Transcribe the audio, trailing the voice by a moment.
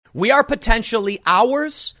We are potentially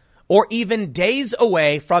hours or even days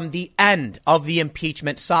away from the end of the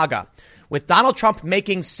impeachment saga, with Donald Trump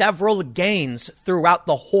making several gains throughout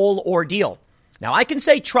the whole ordeal. Now, I can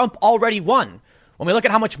say Trump already won when we look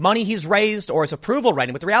at how much money he's raised or his approval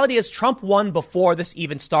rating, but the reality is Trump won before this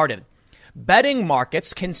even started. Betting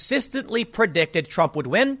markets consistently predicted Trump would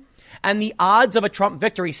win, and the odds of a Trump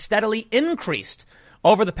victory steadily increased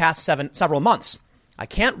over the past several months. I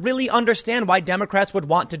can't really understand why Democrats would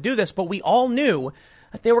want to do this, but we all knew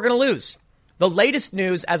that they were going to lose. The latest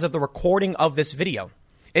news as of the recording of this video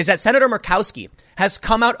is that Senator Murkowski has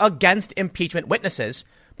come out against impeachment witnesses,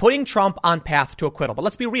 putting Trump on path to acquittal. But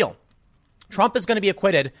let's be real. Trump is going to be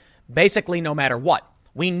acquitted basically no matter what.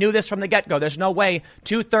 We knew this from the get-go. There's no way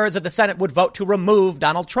 2/3 of the Senate would vote to remove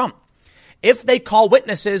Donald Trump. If they call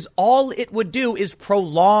witnesses, all it would do is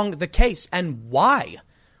prolong the case. And why?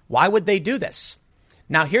 Why would they do this?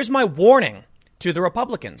 Now, here's my warning to the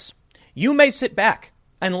Republicans. You may sit back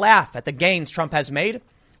and laugh at the gains Trump has made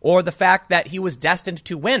or the fact that he was destined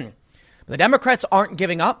to win. The Democrats aren't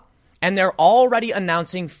giving up, and they're already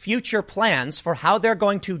announcing future plans for how they're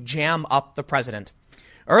going to jam up the president.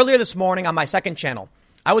 Earlier this morning on my second channel,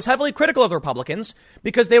 I was heavily critical of the Republicans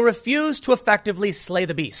because they refused to effectively slay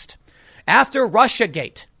the beast. After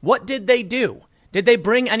Russiagate, what did they do? Did they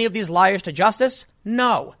bring any of these liars to justice?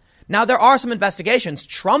 No. Now, there are some investigations.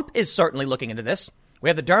 Trump is certainly looking into this. We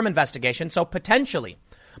have the Durham investigation, so potentially.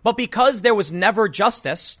 But because there was never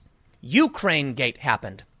justice, Ukrainegate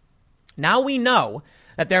happened. Now we know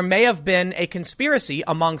that there may have been a conspiracy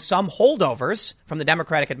among some holdovers from the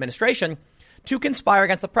Democratic administration to conspire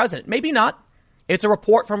against the president. Maybe not. It's a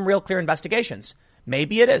report from Real Clear Investigations.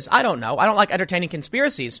 Maybe it is. I don't know. I don't like entertaining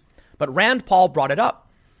conspiracies, but Rand Paul brought it up.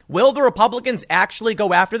 Will the Republicans actually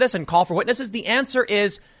go after this and call for witnesses? The answer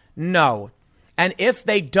is no. And if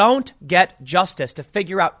they don't get justice to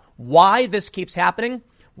figure out why this keeps happening,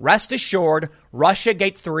 rest assured,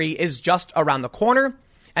 Russiagate 3 is just around the corner.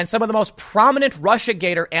 And some of the most prominent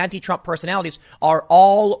Russiagator anti-Trump personalities are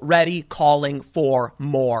already calling for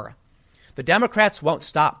more. The Democrats won't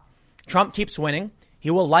stop. Trump keeps winning. He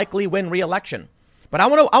will likely win re-election. But I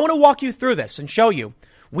want to walk you through this and show you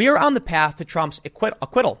we are on the path to Trump's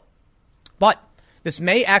acquittal. But this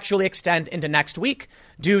may actually extend into next week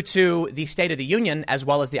due to the State of the Union as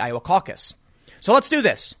well as the Iowa caucus. So let's do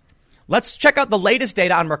this. Let's check out the latest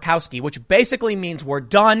data on Murkowski, which basically means we're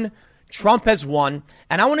done. Trump has won.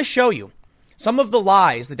 And I want to show you some of the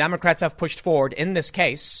lies the Democrats have pushed forward in this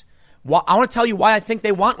case. I want to tell you why I think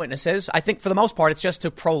they want witnesses. I think for the most part, it's just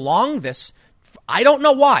to prolong this. I don't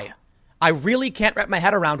know why. I really can't wrap my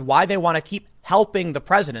head around why they want to keep helping the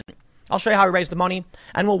president. I'll show you how he raised the money,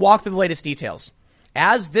 and we'll walk through the latest details.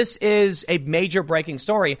 As this is a major breaking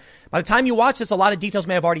story, by the time you watch this, a lot of details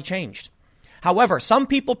may have already changed. However, some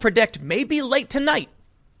people predict maybe late tonight,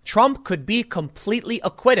 Trump could be completely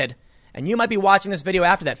acquitted, and you might be watching this video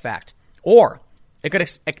after that fact. Or it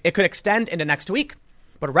could extend into next week.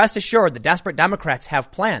 But rest assured, the desperate Democrats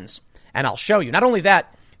have plans, and I'll show you. Not only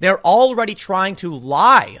that, they're already trying to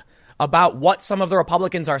lie about what some of the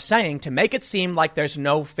Republicans are saying to make it seem like there's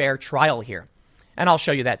no fair trial here. And I'll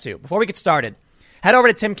show you that, too. Before we get started, head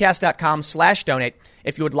over to timcast.com/donate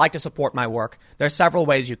if you would like to support my work. There are several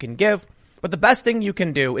ways you can give, but the best thing you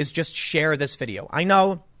can do is just share this video. I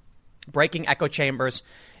know breaking echo chambers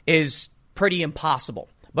is pretty impossible.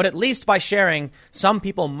 But at least by sharing, some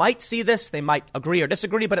people might see this. They might agree or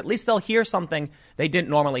disagree, but at least they'll hear something they didn't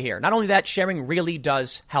normally hear. Not only that, sharing really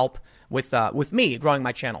does help with me growing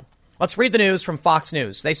my channel. Let's read the news from Fox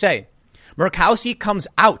News. They say, Murkowski comes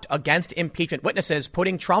out against impeachment witnesses,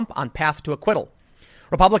 putting Trump on path to acquittal.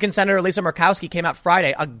 Republican Senator Lisa Murkowski came out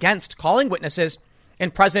Friday against calling witnesses in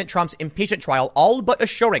President Trump's impeachment trial, all but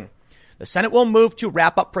assuring the Senate will move to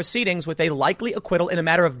wrap up proceedings with a likely acquittal in a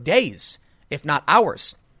matter of days, if not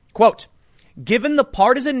hours. Quote, given the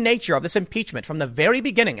partisan nature of this impeachment from the very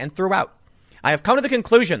beginning and throughout, I have come to the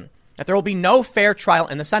conclusion that there will be no fair trial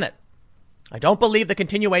in the Senate. I don't believe the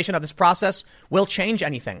continuation of this process will change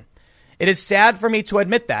anything. It is sad for me to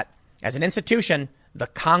admit that, as an institution, the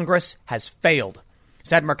Congress has failed,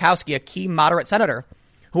 said Murkowski, a key moderate senator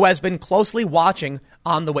who has been closely watching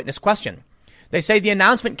on the witness question. They say the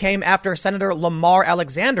announcement came after Senator Lamar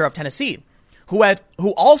Alexander of Tennessee, who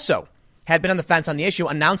also had been on the fence on the issue,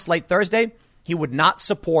 announced late Thursday he would not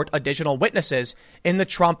support additional witnesses in the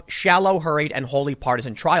Trump shallow, hurried, and wholly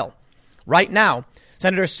partisan trial. Right now,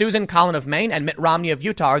 Senator Susan Collin of Maine and Mitt Romney of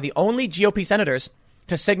Utah are the only GOP senators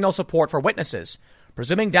to signal support for witnesses.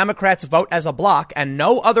 Presuming Democrats vote as a bloc and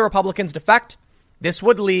no other Republicans defect, this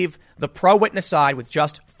would leave the pro-witness side with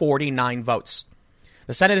just 49 votes.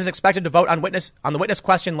 The Senate is expected to vote on the witness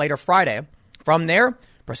question later Friday. From there,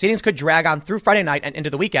 proceedings could drag on through Friday night and into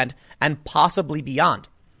the weekend and possibly beyond.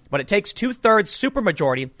 But it takes 2/3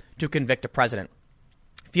 supermajority to convict a president.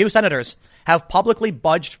 Few senators have publicly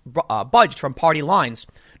budged from party lines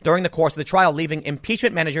during the course of the trial, leaving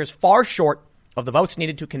impeachment managers far short of the votes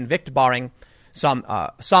needed to convict, barring some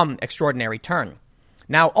extraordinary turn.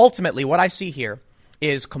 Now, ultimately, what I see here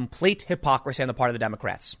is complete hypocrisy on the part of the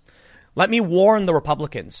Democrats. Let me warn the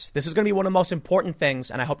Republicans. This is going to be one of the most important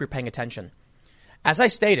things, and I hope you're paying attention. As I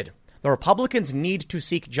stated, the Republicans need to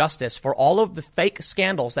seek justice for all of the fake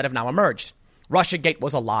scandals that have now emerged. Russiagate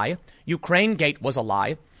was a lie. Ukrainegate was a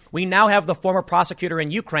lie. We now have the former prosecutor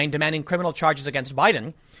in Ukraine demanding criminal charges against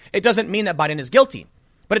Biden. It doesn't mean that Biden is guilty,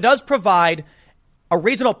 but it does provide a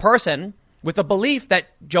reasonable person with a belief that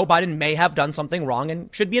Joe Biden may have done something wrong and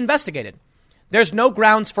should be investigated. There's no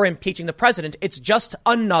grounds for impeaching the president. It's just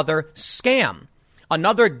another scam,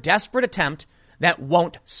 another desperate attempt that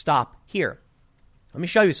won't stop here. Let me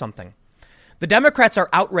show you something. The Democrats are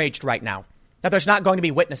outraged right now that there's not going to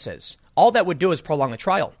be witnesses. All that would do is prolong the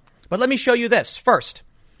trial. But let me show you this. First,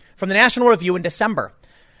 from the National Review in December,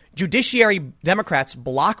 Judiciary Democrats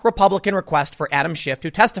block Republican request for Adam Schiff to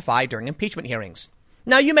testify during impeachment hearings.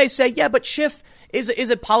 Now, you may say, yeah, but Schiff is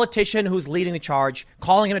a politician who's leading the charge.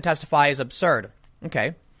 Calling him to testify is absurd.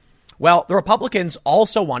 Okay. Well, the Republicans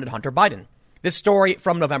also wanted Hunter Biden. This story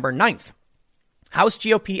from November 9th. House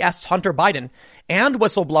GOP asks Hunter Biden and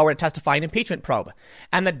whistleblower to testify in impeachment probe.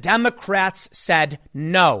 And the Democrats said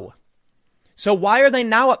no. So why are they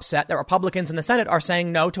now upset that Republicans in the Senate are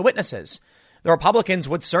saying no to witnesses? The Republicans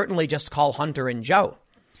would certainly just call Hunter and Joe.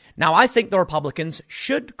 Now, I think the Republicans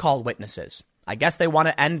should call witnesses. I guess they want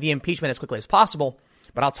to end the impeachment as quickly as possible.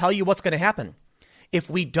 But I'll tell you what's going to happen. If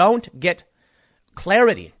we don't get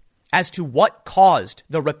clarity as to what caused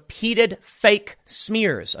the repeated fake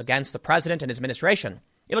smears against the president and his administration,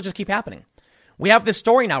 it'll just keep happening. We have this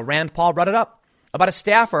story now. Rand Paul brought it up about a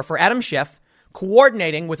staffer for Adam Schiff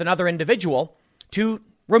coordinating with another individual to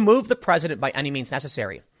remove the president by any means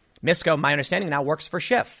necessary. Misko, my understanding now, works for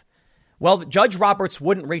Schiff. Well, Judge Roberts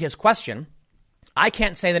wouldn't read his question. I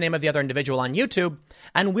can't say the name of the other individual on YouTube,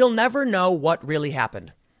 and we'll never know what really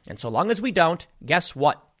happened. And so long as we don't, guess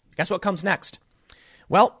what? Guess what comes next?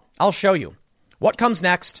 Well, I'll show you. What comes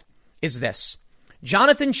next is this.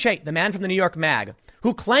 Jonathan Chait, the man from the New York Mag,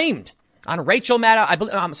 who claimed on Rachel Maddow,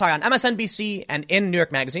 on MSNBC and in New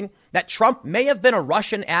York Magazine that Trump may have been a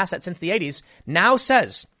Russian asset since the 80s, now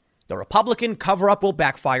says the Republican cover-up will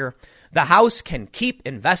backfire. The House can keep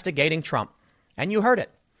investigating Trump. And you heard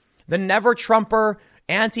it. The never-Trumper,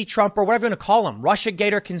 anti-Trumper, whatever you're going to call them,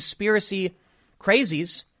 Russiagator conspiracy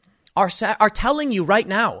crazies are telling you right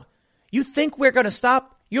now, you think we're going to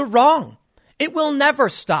stop? You're wrong. It will never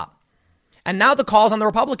stop. And now the call's on the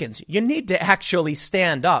Republicans. You need to actually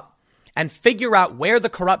stand up and figure out where the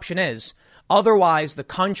corruption is. Otherwise, the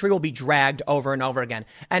country will be dragged over and over again.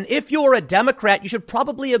 And if you're a Democrat, you should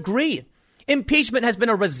probably agree. Impeachment has been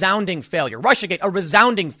a resounding failure. Russiagate, a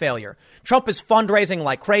resounding failure. Trump is fundraising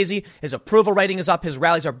like crazy. His approval rating is up. His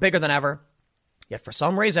rallies are bigger than ever. Yet for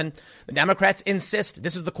some reason, the Democrats insist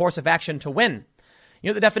this is the course of action to win. You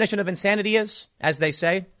know what the definition of insanity is, as they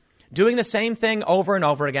say? Doing the same thing over and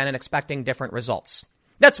over again and expecting different results.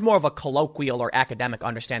 That's more of a colloquial or academic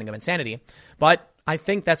understanding of insanity, but I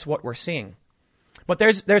think that's what we're seeing. But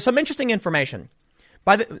there's some interesting information.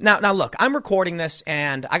 Now look, I'm recording this,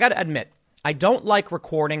 and I got to admit, I don't like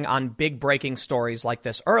recording on big breaking stories like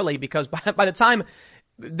this early, because by the time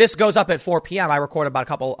this goes up at 4 p.m., I record about a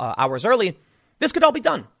couple hours early. This could all be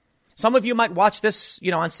done. Some of you might watch this,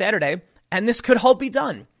 on Saturday, and this could all be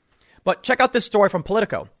done. But check out this story from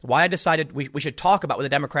Politico, why I decided we should talk about what the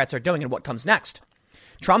Democrats are doing and what comes next.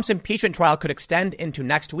 Trump's impeachment trial could extend into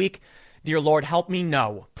next week. Dear Lord, help me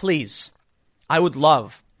know, please. I would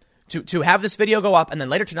love to have this video go up and then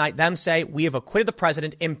later tonight them say we have acquitted the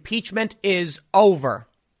president. Impeachment is over.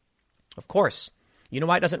 Of course. You know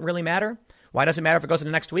why it doesn't really matter? Why does it matter if it goes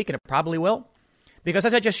into next week? And it probably will. Because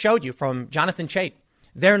as I just showed you from Jonathan Chait,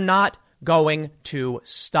 they're not going to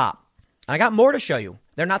stop. And I got more to show you.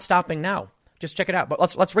 They're not stopping now. Just check it out. But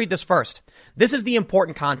let's read this first. This is the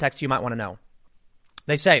important context you might want to know.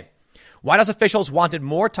 They say White House officials wanted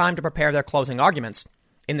more time to prepare their closing arguments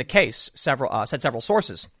in the case, said several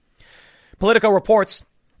sources. Politico reports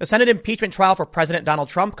the Senate impeachment trial for President Donald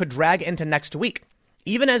Trump could drag into next week,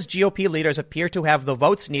 even as GOP leaders appear to have the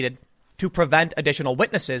votes needed to prevent additional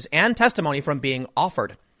witnesses and testimony from being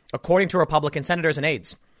offered, according to Republican senators and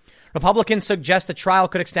aides. Republicans suggest the trial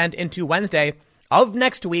could extend into Wednesday of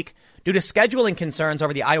next week due to scheduling concerns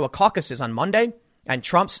over the Iowa caucuses on Monday and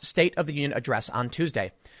Trump's State of the Union address on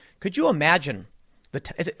Tuesday. Could you imagine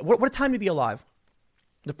what a time to be alive?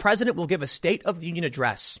 The president will give a State of the Union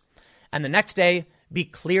address and the next day be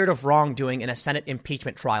cleared of wrongdoing in a Senate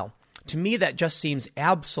impeachment trial. To me, that just seems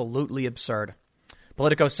absolutely absurd.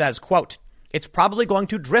 Politico says, quote, "It's probably going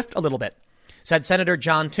to drift a little bit," said Senator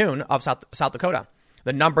John Thune of South Dakota,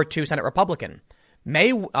 the number 2 Senate Republican.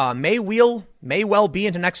 May well be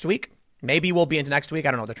into next week. Maybe we'll be into next week.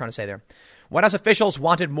 I don't know what they're trying to say there. White House officials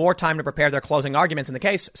wanted more time to prepare their closing arguments in the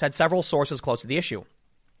case, said several sources close to the issue.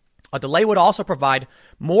 A delay would also provide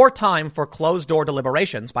more time for closed-door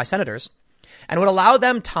deliberations by senators and would allow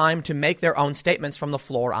them time to make their own statements from the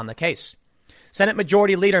floor on the case. Senate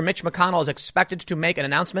Majority Leader Mitch McConnell is expected to make an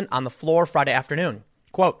announcement on the floor Friday afternoon.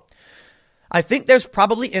 Quote, "I think there's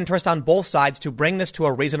probably interest on both sides to bring this to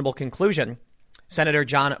a reasonable conclusion," Senator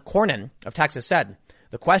John Cornyn of Texas said.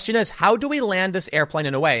 "The question is, how do we land this airplane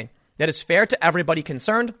in a way that is fair to everybody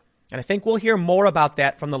concerned? And I think we'll hear more about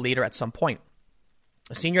that from the leader at some point."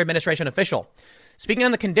 A senior administration official speaking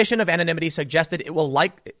on the condition of anonymity suggested it will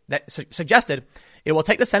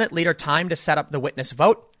take the Senate leader time to set up the witness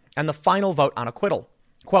vote and the final vote on acquittal.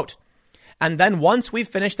 Quote, "And then once we've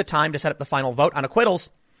finished the time to set up the final vote on acquittals,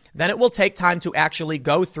 then it will take time to actually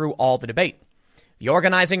go through all the debate. The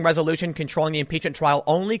organizing resolution controlling the impeachment trial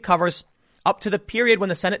only covers up to the period when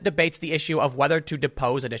the Senate debates the issue of whether to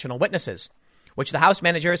depose additional witnesses, which the House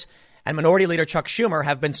managers and Minority Leader Chuck Schumer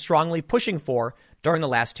have been strongly pushing for during the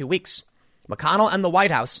last 2 weeks. McConnell and the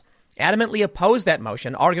White House adamantly opposed that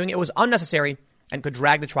motion, arguing it was unnecessary and could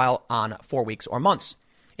drag the trial on for weeks or months.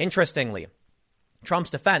 Interestingly, Trump's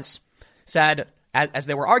defense said, as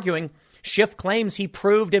they were arguing, Schiff claims he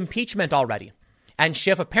proved impeachment already. And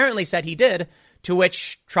Schiff apparently said he did, to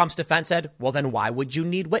which Trump's defense said, well, then why would you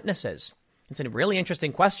need witnesses? It's a really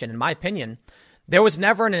interesting question. In my opinion, there was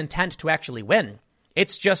never an intent to actually win.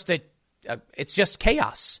 It's just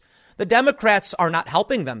chaos. The Democrats are not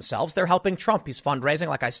helping themselves. They're helping Trump. He's fundraising,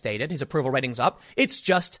 like I stated. His approval rating's up. It's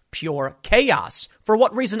just pure chaos. For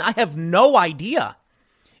what reason? I have no idea.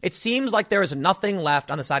 It seems like there is nothing left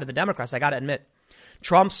on the side of the Democrats. I got to admit,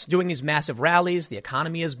 Trump's doing these massive rallies. The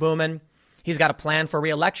economy is booming. He's got a plan for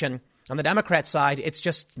re-election. On the Democrat side, it's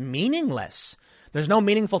just meaningless. There's no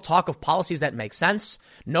meaningful talk of policies that make sense.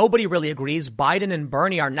 Nobody really agrees. Biden and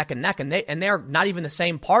Bernie are neck and neck, and they're not even the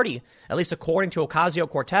same party, at least according to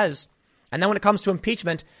Ocasio-Cortez. And then when it comes to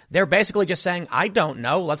impeachment, they're basically just saying, I don't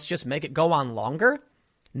know, let's just make it go on longer.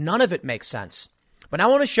 None of it makes sense. But I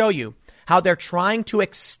want to show you how they're trying to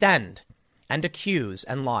extend and accuse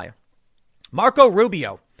and lie. Marco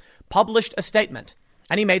Rubio published a statement,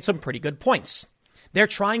 and he made some pretty good points. They're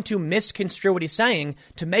trying to misconstrue what he's saying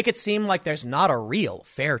to make it seem like there's not a real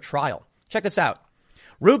fair trial. Check this out.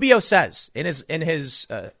 Rubio says in his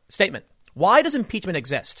statement, why does impeachment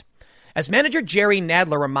exist? As manager Jerry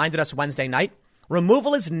Nadler reminded us Wednesday night,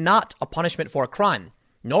 removal is not a punishment for a crime,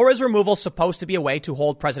 nor is removal supposed to be a way to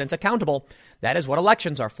hold presidents accountable. That is what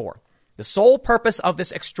elections are for. The sole purpose of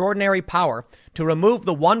this extraordinary power to remove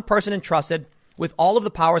the one person entrusted with all of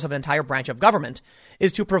the powers of an entire branch of government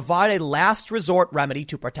is to provide a last resort remedy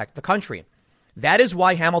to protect the country. That is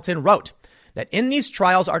why Hamilton wrote that in these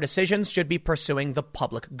trials, our decisions should be pursuing the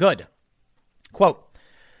public good. Quote,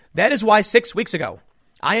 that is why 6 weeks ago,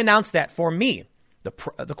 I announced that for me,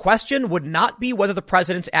 the question would not be whether the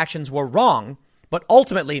president's actions were wrong, but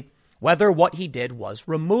ultimately whether what he did was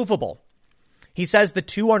removable. He says the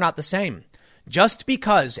two are not the same. Just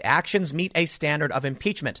because actions meet a standard of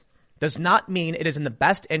impeachment does not mean it is in the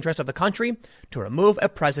best interest of the country to remove a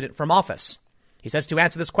president from office. He says to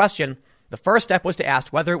answer this question, the first step was to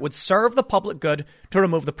ask whether it would serve the public good to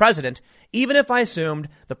remove the president, even if I assumed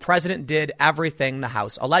the president did everything the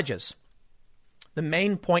House alleges. The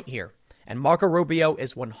main point here, and Marco Rubio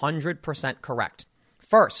is 100% correct.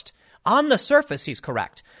 First, on the surface, he's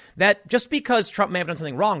correct that just because Trump may have done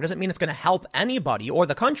something wrong doesn't mean it's going to help anybody or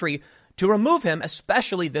the country to remove him,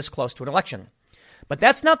 especially this close to an election. But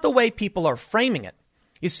that's not the way people are framing it.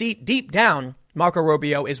 You see, deep down, Marco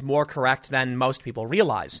Rubio is more correct than most people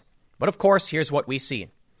realize. But of course, here's what we see.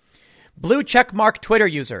 Blue checkmark Twitter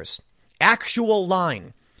users. Actual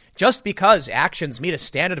line. Just because actions meet a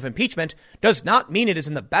standard of impeachment does not mean it is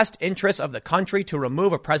in the best interest of the country to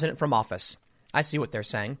remove a president from office. I see what they're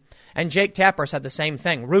saying. And Jake Tapper said the same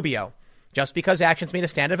thing. Rubio. Just because actions meet a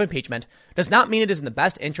standard of impeachment does not mean it is in the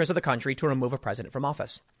best interest of the country to remove a president from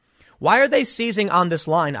office. Why are they seizing on this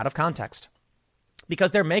line out of context?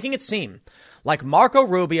 Because they're making it seem like Marco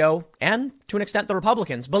Rubio and, to an extent, the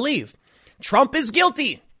Republicans believe Trump is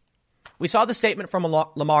guilty. We saw the statement from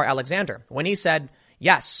Lamar Alexander when he said,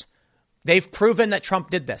 yes, they've proven that Trump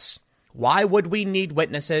did this. Why would we need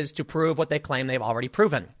witnesses to prove what they claim they've already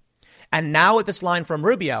proven? And now with this line from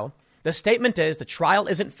Rubio, the statement is the trial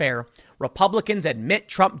isn't fair. Republicans admit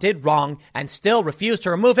Trump did wrong and still refuse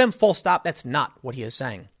to remove him. Full stop. That's not what he is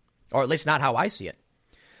saying, or at least not how I see it.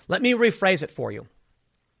 Let me rephrase it for you.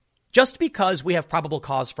 Just because we have probable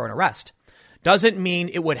cause for an arrest doesn't mean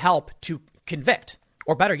it would help to convict,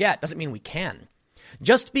 or better yet, doesn't mean we can.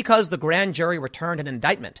 Just because the grand jury returned an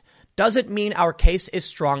indictment doesn't mean our case is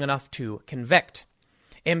strong enough to convict.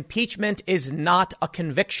 Impeachment is not a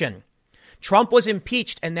conviction. Trump was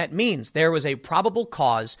impeached, and that means there was a probable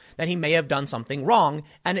cause that he may have done something wrong,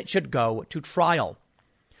 and it should go to trial.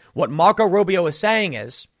 What Marco Rubio is saying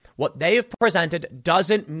is what they have presented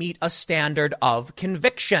doesn't meet a standard of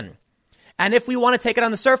conviction. And if we want to take it on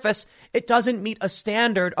the surface, it doesn't meet a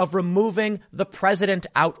standard of removing the president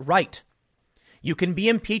outright. You can be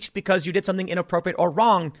impeached because you did something inappropriate or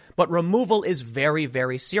wrong, but removal is very,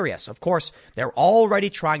 very serious. Of course, they're already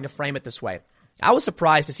trying to frame it this way. I was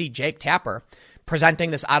surprised to see Jake Tapper presenting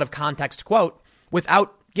this out of context quote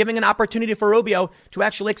without giving an opportunity for Rubio to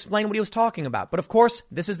actually explain what he was talking about. But of course,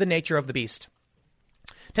 this is the nature of the beast.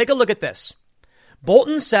 Take a look at this.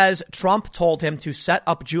 Bolton says Trump told him to set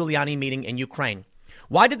up Giuliani meeting in Ukraine.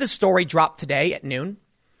 Why did this story drop today at noon?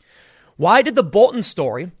 Why did the Bolton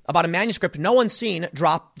story about a manuscript no one's seen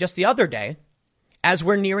drop just the other day as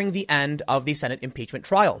we're nearing the end of the Senate impeachment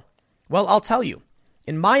trial? Well, I'll tell you.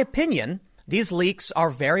 In my opinion, these leaks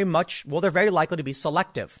are they're very likely to be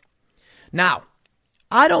selective. Now,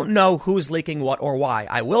 I don't know who's leaking what or why.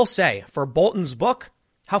 I will say, for Bolton's book,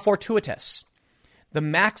 how fortuitous. The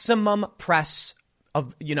maximum press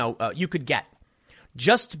you could get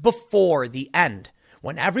just before the end,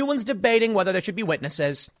 when everyone's debating whether there should be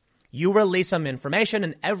witnesses, you release some information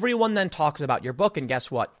and everyone then talks about your book. And guess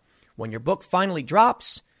what? When your book finally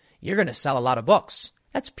drops, you're going to sell a lot of books.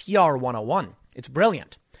 That's PR 101. It's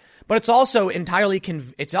brilliant. But it's also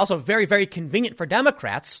very, very convenient for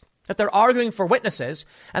Democrats that they're arguing for witnesses.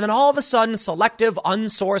 And then all of a sudden, selective,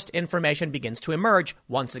 unsourced information begins to emerge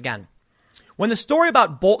once again. When the story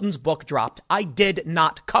about Bolton's book dropped, I did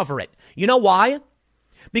not cover it. You know why?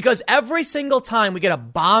 Because every single time we get a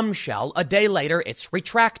bombshell, a day later, it's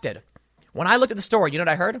retracted. When I looked at the story, you know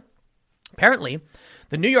what I heard? Apparently,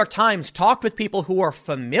 the New York Times talked with people who are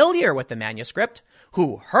familiar with the manuscript,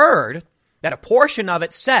 who heard that a portion of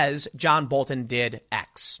it says John Bolton did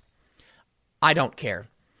X. I don't care.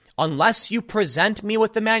 Unless you present me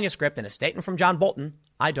with the manuscript and a statement from John Bolton,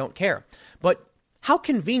 I don't care. But how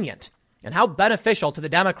convenient and how beneficial to the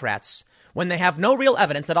Democrats when they have no real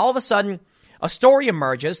evidence that all of a sudden a story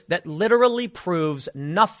emerges that literally proves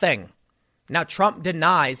nothing. Now, Trump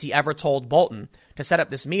denies he ever told Bolton to set up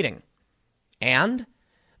this meeting. And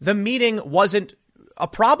the meeting wasn't a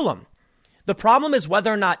problem. The problem is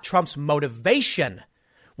whether or not Trump's motivation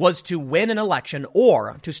was to win an election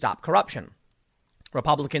or to stop corruption.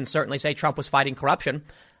 Republicans certainly say Trump was fighting corruption.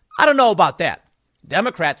 I don't know about that.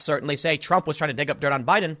 Democrats certainly say Trump was trying to dig up dirt on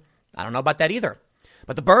Biden. I don't know about that either.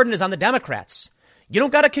 But the burden is on the Democrats. You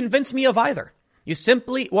don't got to convince me of either. You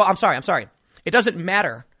simply, I'm sorry. It doesn't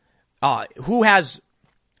matter who has,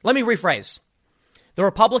 let me rephrase. The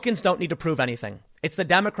Republicans don't need to prove anything. It's the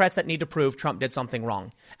Democrats that need to prove Trump did something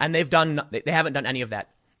wrong. And they haven't done any of that.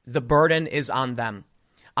 The burden is on them.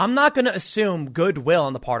 I'm not going to assume goodwill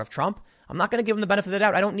on the part of Trump. I'm not going to give him the benefit of the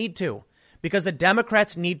doubt. I don't need to. Because the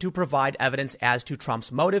Democrats need to provide evidence as to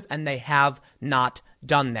Trump's motive, and they have not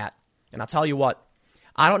done that. And I'll tell you what,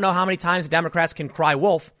 I don't know how many times the Democrats can cry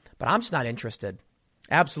wolf, but I'm just not interested.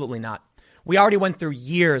 Absolutely not. We already went through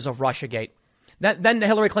years of Russiagate. Then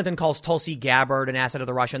Hillary Clinton calls Tulsi Gabbard an asset of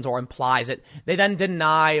the Russians or implies it. They then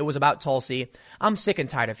deny it was about Tulsi. I'm sick and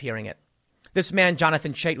tired of hearing it. This man,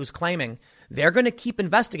 Jonathan Chait, was claiming they're going to keep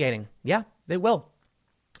investigating. Yeah, they will.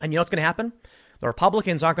 And you know what's going to happen? The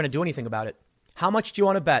Republicans aren't going to do anything about it. How much do you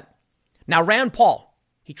want to bet? Now, Rand Paul,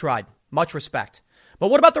 he tried. Much respect. But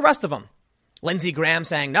what about the rest of them? Lindsey Graham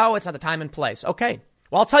saying, no, it's not the time and place. Okay.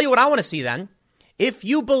 Well, I'll tell you what I want to see then. If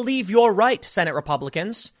you believe you're right, Senate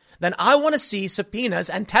Republicans, then I want to see subpoenas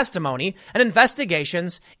and testimony and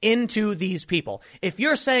investigations into these people. If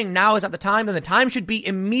you're saying now is not the time, then the time should be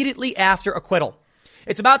immediately after acquittal.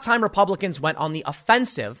 It's about time Republicans went on the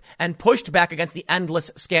offensive and pushed back against the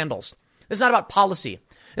endless scandals. This is not about policy.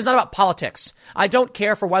 This is not about politics. I don't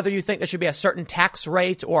care for whether you think there should be a certain tax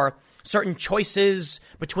rate or certain choices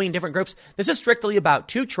between different groups. This is strictly about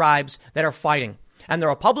two tribes that are fighting. And the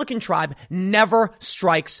Republican tribe never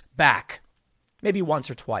strikes back. Maybe once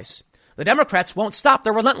or twice. The Democrats won't stop.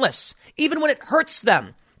 They're relentless. Even when it hurts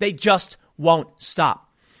them, they just won't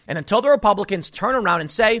stop. And until the Republicans turn around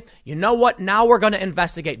and say, you know what, now we're going to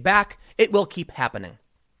investigate back, it will keep happening.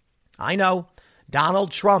 I know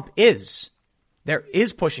Donald Trump is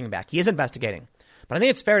pushing back. He is investigating. But I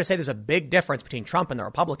think it's fair to say there's a big difference between Trump and the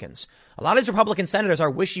Republicans. A lot of these Republican senators are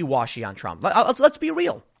wishy-washy on Trump. Let's be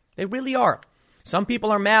real. They really are. Some people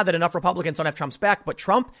are mad that enough Republicans don't have Trump's back, but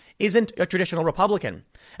Trump isn't a traditional Republican.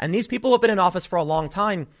 And these people who have been in office for a long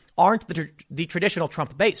time aren't the traditional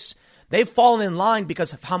Trump base. They've fallen in line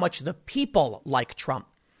because of how much the people like Trump.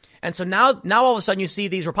 And so now all of a sudden you see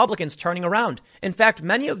these Republicans turning around. In fact,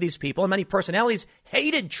 many of these people and many personalities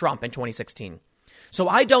hated Trump in 2016. So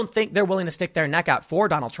I don't think they're willing to stick their neck out for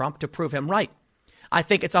Donald Trump to prove him right. I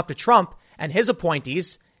think it's up to Trump and his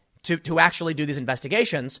appointees to actually do these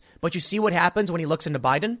investigations. But you see what happens when he looks into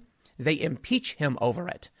Biden? They impeach him over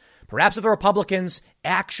it. Perhaps if the Republicans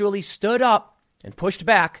actually stood up and pushed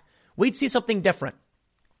back, we'd see something different.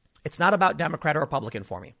 It's not about Democrat or Republican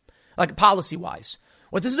for me, like policy-wise.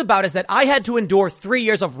 What this is about is that I had to endure 3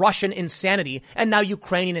 years of Russian insanity and now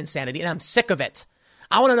Ukrainian insanity, and I'm sick of it.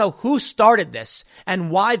 I want to know who started this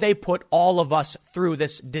and why they put all of us through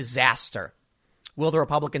this disaster. Will the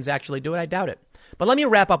Republicans actually do it? I doubt it. But let me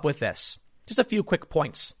wrap up with this. Just a few quick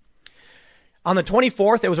points. On the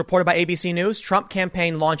 24th, it was reported by ABC News, Trump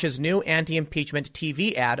campaign launches new anti-impeachment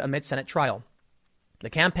TV ad amid Senate trial. The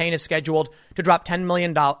campaign is scheduled to drop a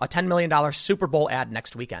 $10 million Super Bowl ad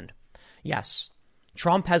next weekend. Yes,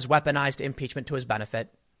 Trump has weaponized impeachment to his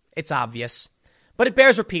benefit. It's obvious, but it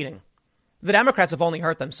bears repeating. The Democrats have only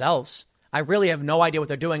hurt themselves. I really have no idea what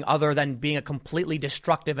they're doing other than being a completely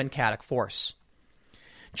destructive and chaotic force.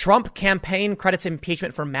 Trump campaign credits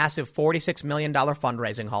impeachment for massive $46 million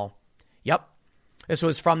fundraising haul. Yep. This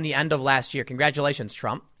was from the end of last year. Congratulations,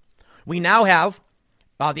 Trump. We now have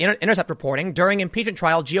the Intercept reporting during impeachment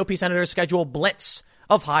trial, GOP senators schedule blitz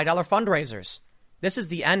of high dollar fundraisers. This is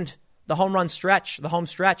the end, the home run stretch, the home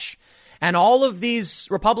stretch. And all of these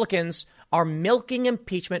Republicans are milking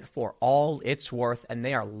impeachment for all it's worth, and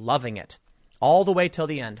they are loving it all the way till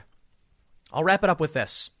the end. I'll wrap it up with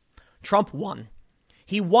this. Trump won.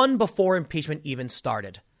 He won before impeachment even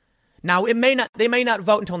started. Now, they may not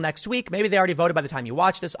vote until next week. Maybe they already voted by the time you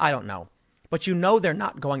watch this. I don't know. But you know they're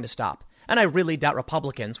not going to stop. And I really doubt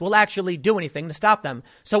Republicans will actually do anything to stop them.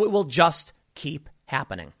 So it will just keep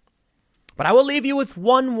happening. But I will leave you with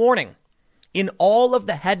one warning. In all of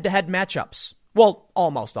the head-to-head matchups, well,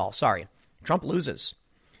 almost all, sorry, Trump loses.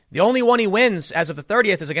 The only one he wins as of the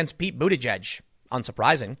 30th is against Pete Buttigieg.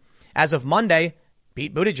 Unsurprising. As of Monday,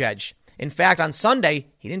 Pete Buttigieg. In fact, on Sunday,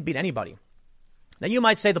 he didn't beat anybody. Now, you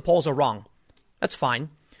might say the polls are wrong. That's fine.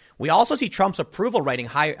 We also see Trump's approval rating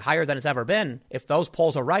higher than it's ever been. If those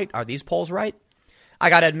polls are right, are these polls right?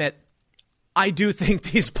 I got to admit, I do think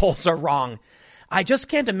these polls are wrong. I just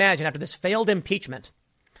can't imagine after this failed impeachment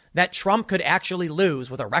that Trump could actually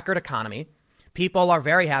lose with a record economy. People are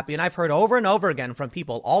very happy. And I've heard over and over again from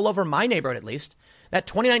people all over my neighborhood, at least, that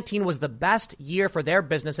 2019 was the best year for their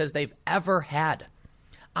businesses they've ever had.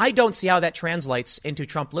 I don't see how that translates into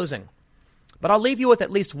Trump losing. But I'll leave you with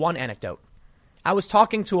at least one anecdote. I was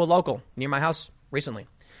talking to a local near my house recently.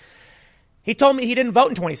 He told me he didn't vote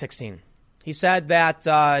in 2016. He said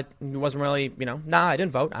that he wasn't really, I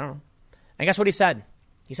didn't vote. I don't know. And guess what he said?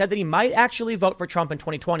 He said that he might actually vote for Trump in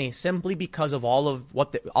 2020 simply because of all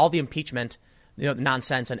the impeachment, the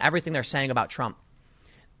nonsense and everything they're saying about Trump.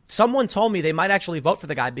 Someone told me they might actually vote for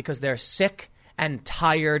the guy because they're sick and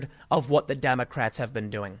tired of what the Democrats have been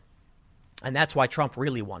doing. And that's why Trump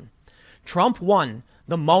really won. Trump won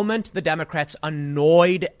the moment the Democrats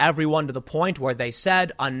annoyed everyone to the point where they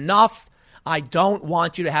said, enough, I don't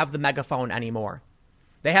want you to have the megaphone anymore.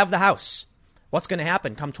 They have the House. What's going to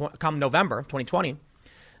happen come November 2020?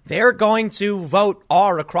 They're going to vote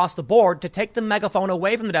R across the board to take the megaphone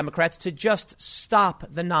away from the Democrats to just stop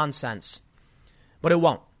the nonsense. But it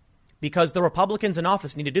won't, because the Republicans in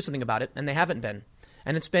office need to do something about it, and they haven't been.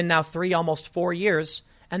 And it's been now 3, almost 4 years,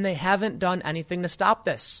 and they haven't done anything to stop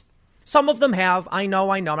this. Some of them have. I know.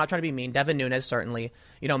 I'm not trying to be mean. Devin Nunes, certainly.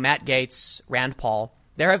 Matt Gaetz, Rand Paul.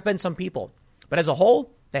 There have been some people. But as a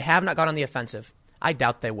whole, they have not gone on the offensive. I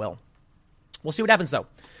doubt they will. We'll see what happens, though.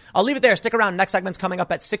 I'll leave it there. Stick around. Next segment's coming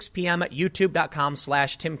up at 6 p.m. at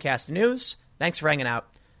youtube.com/TimCastNews. Thanks for hanging out,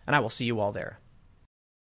 and I will see you all there.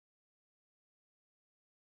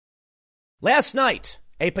 Last night,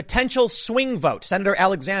 a potential swing vote, Senator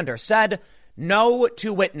Alexander, said no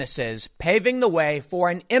to witnesses, paving the way for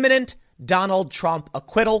an imminent Donald Trump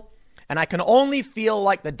acquittal. And I can only feel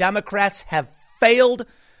like the Democrats have failed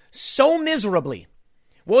so miserably.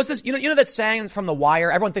 What was this? You know that saying from The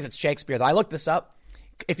Wire? Everyone thinks it's Shakespeare, though. I looked this up.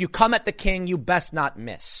 If you come at the king, you best not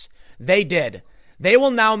miss. They did. They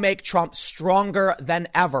will now make Trump stronger than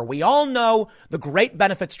ever. We all know the great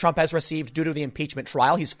benefits Trump has received due to the impeachment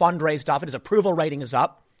trial. He's fundraised off it. His approval rating is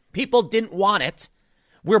up. People didn't want it.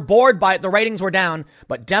 We're bored by it. The ratings were down,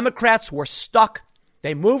 but Democrats were stuck.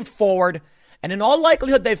 They moved forward, and in all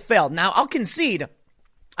likelihood, they've failed. Now, I'll concede,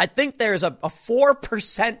 I think there's a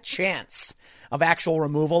 4% chance of actual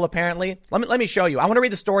removal, apparently. Let me show you. I want to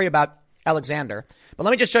read the story about Alexander, but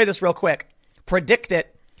let me just show you this real quick. Predict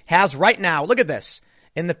It has right now, look at this,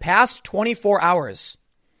 in the past 24 hours,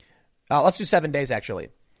 let's do 7 days, actually.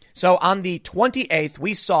 So on the 28th,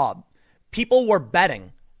 we saw people were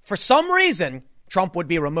betting, for some reason, Trump would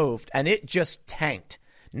be removed, and it just tanked.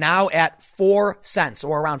 Now at 4 cents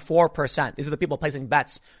or around 4%. These are the people placing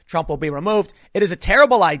bets. Trump will be removed. It is a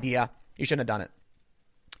terrible idea. You shouldn't have done it.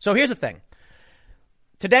 So here's the thing.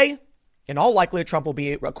 Today, in all likelihood, Trump will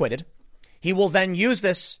be acquitted. He will then use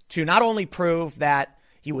this to not only prove that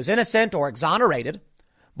he was innocent or exonerated,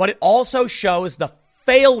 but it also shows the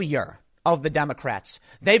failure of the Democrats.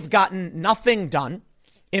 They've gotten nothing done.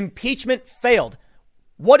 Impeachment failed.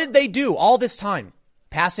 What did they do all this time?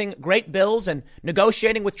 Passing great bills and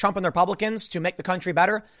negotiating with Trump and the Republicans to make the country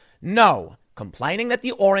better? No. Complaining that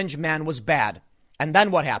the orange man was bad. And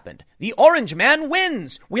then what happened? The orange man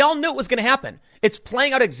wins. We all knew it was going to happen. It's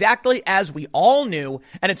playing out exactly as we all knew,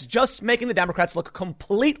 and it's just making the Democrats look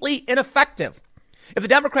completely ineffective. If the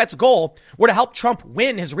Democrats' goal were to help Trump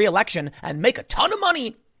win his reelection and make a ton of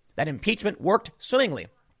money, that impeachment worked swimmingly.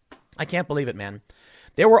 I can't believe it, man.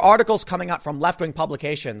 There were articles coming out from left-wing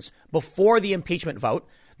publications before the impeachment vote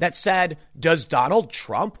that said, does Donald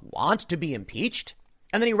Trump want to be impeached?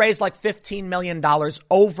 And then he raised like $15 million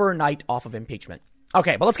overnight off of impeachment.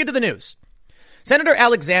 Okay, but let's get to the news. Senator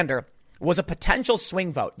Alexander was a potential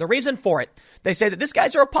swing vote. The reason for it, they say that this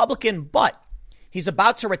guy's a Republican, but he's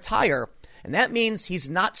about to retire. And that means he's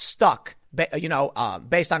not stuck,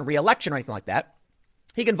 based on re-election or anything like that.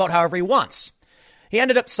 He can vote however he wants. He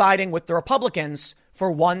ended up siding with the Republicans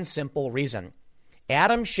for one simple reason.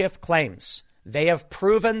 Adam Schiff claims they have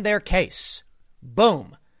proven their case.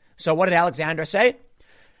 Boom. So what did Alexander say?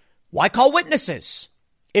 Why call witnesses?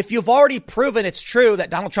 If you've already proven it's true that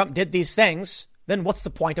Donald Trump did these things, then what's the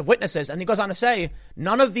point of witnesses? And he goes on to say,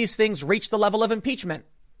 none of these things reach the level of impeachment.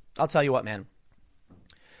 I'll tell you what, man.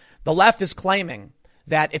 The left is claiming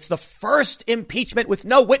that it's the first impeachment with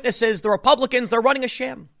no witnesses. The Republicans, they're running a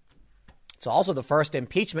sham. It's also the first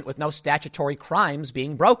impeachment with no statutory crimes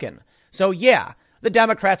being broken. So, yeah, the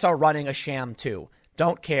Democrats are running a sham, too.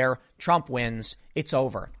 Don't care. Trump wins. It's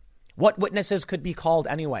over. What witnesses could be called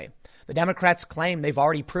anyway? The Democrats claim they've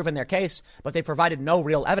already proven their case, but they provided no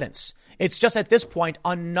real evidence. It's just at this point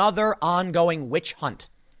another ongoing witch hunt,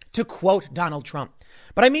 to quote Donald Trump.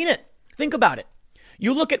 But I mean it. Think about it.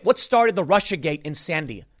 You look at what started the Russiagate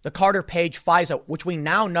insanity, the Carter Page FISA, which we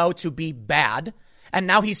now know to be bad. And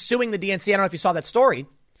now he's suing the DNC. I don't know if you saw that story.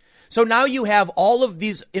 So now you have all of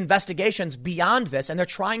these investigations beyond this, and they're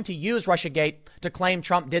trying to use Russiagate to claim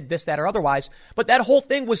Trump did this, that, or otherwise. But that whole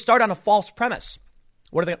thing was started on a false premise.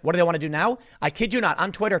 What do they want to do now? I kid you not.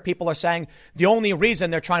 On Twitter, people are saying the only reason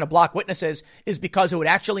they're trying to block witnesses is because it would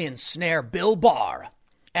actually ensnare Bill Barr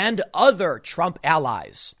and other Trump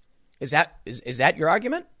allies. Is that your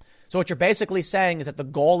argument? So what you're basically saying is that the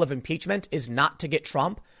goal of impeachment is not to get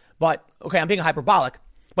Trump, but, okay, I'm being hyperbolic,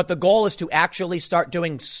 but the goal is to actually start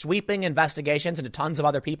doing sweeping investigations into tons of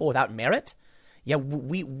other people without merit? Yeah,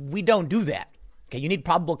 we don't do that. Okay, you need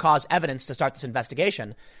probable cause evidence to start this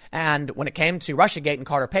investigation. And when it came to Russiagate and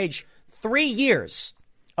Carter Page, 3 years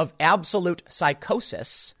of absolute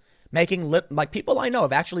psychosis, making people I know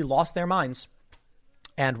have actually lost their minds.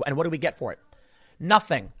 And what do we get for it?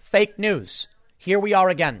 Nothing. Fake news. Here we are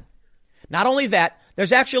again. Not only that,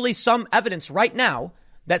 there's actually some evidence right now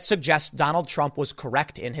that suggests Donald Trump was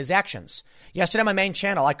correct in his actions. Yesterday on my main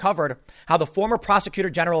channel, I covered how the former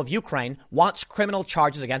prosecutor general of Ukraine wants criminal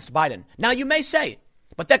charges against Biden. Now, you may say,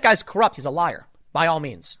 but that guy's corrupt. He's a liar, by all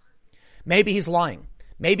means. Maybe he's lying.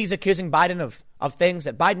 Maybe he's accusing Biden of things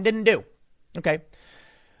that Biden didn't do. Okay.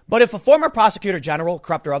 But if a former prosecutor general,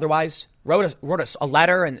 corrupt or otherwise, wrote a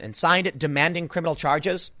letter and signed it demanding criminal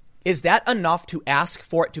charges, is that enough to ask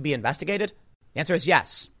for it to be investigated? The answer is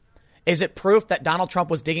yes. Is it proof that Donald Trump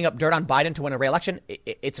was digging up dirt on Biden to win a re-election?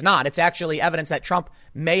 It's not. It's actually evidence that Trump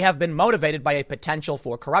may have been motivated by a potential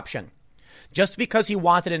for corruption. Just because he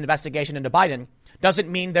wanted an investigation into Biden doesn't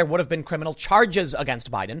mean there would have been criminal charges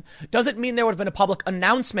against Biden. Doesn't mean there would have been a public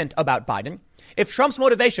announcement about Biden. If Trump's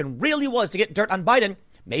motivation really was to get dirt on Biden,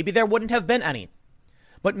 maybe there wouldn't have been any.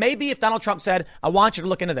 But maybe if Donald Trump said, I want you to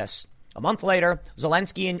look into this, a month later,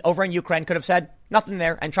 Zelensky over in Ukraine could have said nothing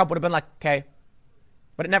there, and Trump would have been like, okay.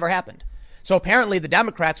 But it never happened. So apparently the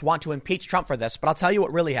Democrats want to impeach Trump for this, but I'll tell you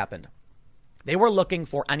what really happened. They were looking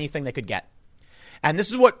for anything they could get. And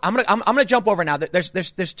this is what I'm going to jump over now.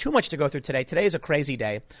 There's too much to go through today. Today is a crazy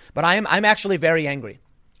day, but I'm actually very angry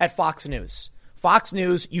at Fox News. Fox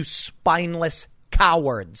News, you spineless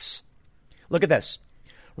cowards. Look at this.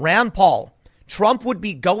 Rand Paul. Trump would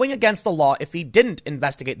be going against the law if he didn't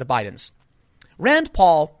investigate the Bidens. Rand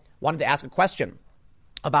Paul wanted to ask a question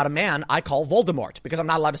about a man I call Voldemort because I'm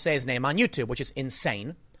not allowed to say his name on YouTube, which is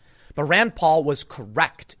insane. But Rand Paul was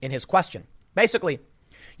correct in his question. Basically,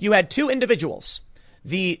 you had two individuals,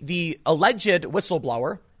 the alleged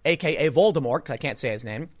whistleblower, a.k.a. Voldemort, because I can't say his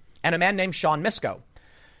name, and a man named Sean Misko.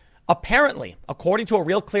 Apparently, according to a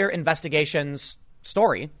Real Clear Investigations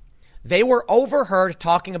story, they were overheard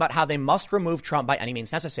talking about how they must remove Trump by any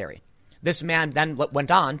means necessary. This man then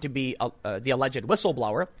went on to be the alleged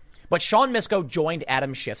whistleblower, but Sean Misko joined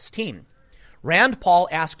Adam Schiff's team. Rand Paul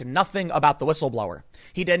asked nothing about the whistleblower.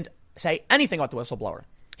 He didn't say anything about the whistleblower.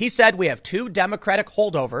 He said we have two Democratic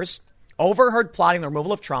holdovers overheard plotting the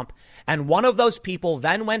removal of Trump, and one of those people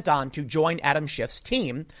then went on to join Adam Schiff's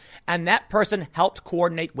team, and that person helped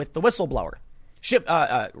coordinate with the whistleblower.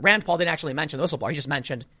 Rand Paul didn't actually mention the whistleblower. He just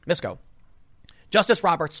mentioned Misko. Justice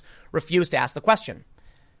Roberts refused to ask the question.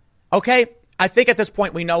 Okay, I think at this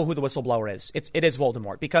point we know who the whistleblower is. It is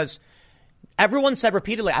Voldemort, because everyone said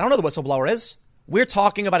repeatedly, I don't know who the whistleblower is. We're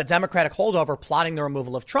talking about a Democratic holdover plotting the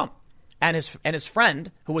removal of Trump and his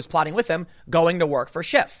friend who was plotting with him going to work for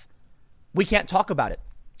Schiff. We can't talk about it.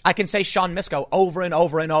 I can say Sean Misko over and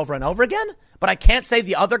over and over and over again, but I can't say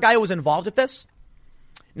the other guy who was involved with this.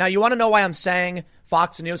 Now, you want to know why I'm saying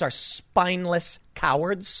Fox News are spineless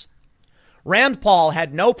cowards? Rand Paul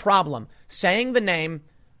had no problem saying the name,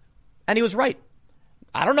 and he was right.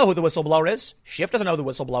 I don't know who the whistleblower is. Schiff doesn't know who the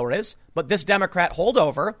whistleblower is, but this Democrat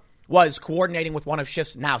holdover was coordinating with one of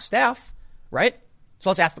Schiff's now staff, right? So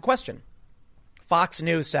let's ask the question. Fox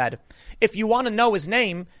News said, if you want to know his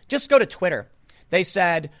name, just go to Twitter. They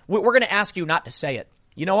said, we're going to ask you not to say it.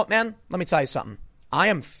 You know what, man? Let me tell you something. I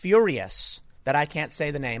am furious that I can't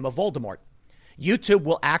say the name of Voldemort. YouTube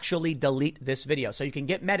will actually delete this video. So you can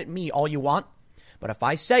get mad at me all you want. But if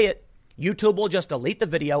I say it, YouTube will just delete the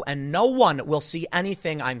video and no one will see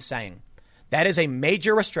anything I'm saying. That is a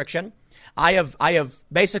major restriction. I have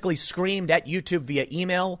basically screamed at YouTube via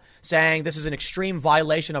email saying this is an extreme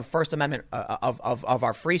violation of First Amendment of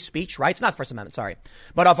our free speech rights. Not First Amendment, sorry,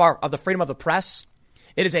 but of the freedom of the press.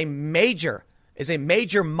 It is a major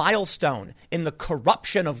milestone in the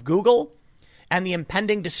corruption of Google and the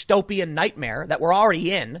impending dystopian nightmare that we're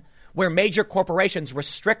already in, where major corporations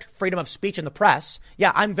restrict freedom of speech in the press.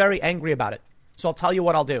 Yeah, I'm very angry about it. So I'll tell you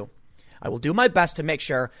what I'll do. I will do my best to make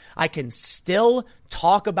sure I can still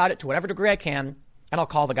talk about it to whatever degree I can, and I'll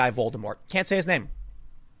call the guy Voldemort. Can't say his name.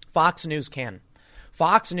 Fox News can.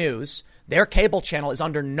 Fox News, their cable channel is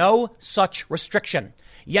under no such restriction,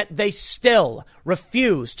 yet they still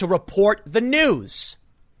refuse to report the news.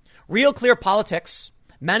 Real Clear Politics,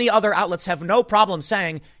 many other outlets have no problem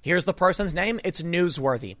saying, here's the person's name, it's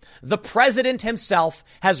newsworthy. The president himself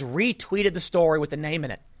has retweeted the story with the name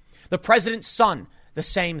in it. The president's son, the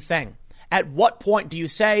same thing. At what point do you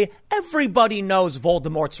say everybody knows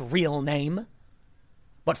Voldemort's real name?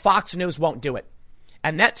 But Fox News won't do it.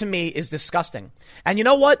 And that to me is disgusting. And you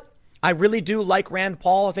know what? I really do like Rand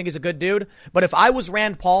Paul. I think he's a good dude. But if I was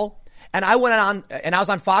Rand Paul and I went on and I was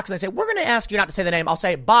on Fox and they say, we're going to ask you not to say the name, I'll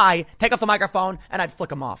say bye, take off the microphone, and I'd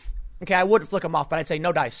flick him off. Okay, I wouldn't flick him off, but I'd say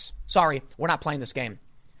no dice. Sorry, we're not playing this game.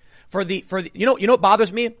 You know what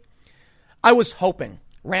bothers me? I was hoping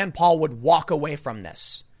Rand Paul would walk away from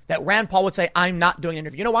this. That Rand Paul would say, I'm not doing an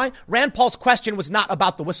interview. You know why? Rand Paul's question was not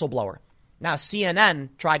about the whistleblower. Now, CNN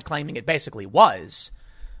tried claiming it basically was,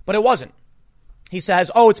 but it wasn't. He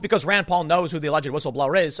says, oh, it's because Rand Paul knows who the alleged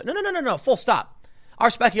whistleblower is. No, full stop. Our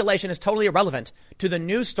speculation is totally irrelevant to the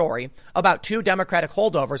news story about two Democratic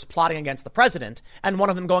holdovers plotting against the president and one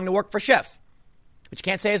of them going to work for Schiff, which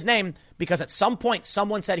can't say his name because at some point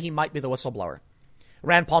someone said he might be the whistleblower.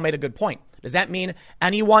 Rand Paul made a good point. Does that mean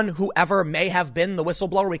anyone who ever may have been the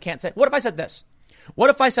whistleblower, we can't say? What if I said this? What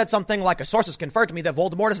if I said something like a source has confirmed to me that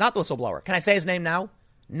Voldemort is not the whistleblower? Can I say his name now?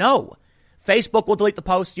 No. Facebook will delete the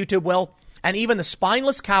post. YouTube will. And even the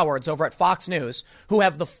spineless cowards over at Fox News who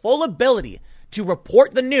have the full ability to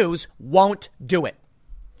report the news won't do it.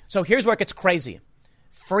 So here's where it gets crazy.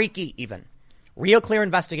 Freaky even. Real Clear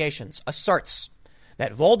Investigations asserts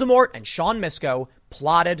that Voldemort and Sean Misko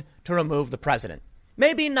plotted to remove the president.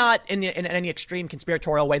 Maybe not in any extreme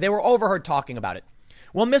conspiratorial way. They were overheard talking about it.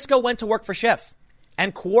 Well, Misko went to work for Schiff.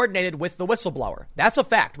 and coordinated with the whistleblower. That's a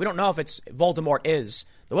fact. We don't know if it's Voldemort is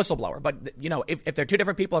the whistleblower, but if they're two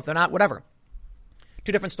different people, if they're not, whatever.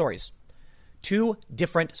 Two different stories. Two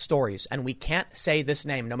different stories. And we can't say this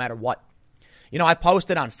name no matter what. I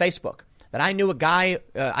posted on Facebook that I knew a guy,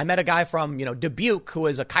 I met a guy from, Dubuque, who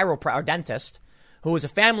is a chiropractor dentist, who is a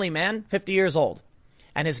family man, 50 years old.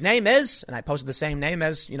 And his name is, and I posted the same name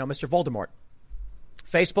as, Mr. Voldemort.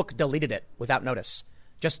 Facebook deleted it without notice.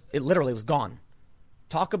 It literally was gone.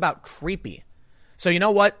 Talk about creepy. So you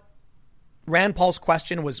know what? Rand Paul's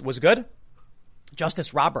question was good.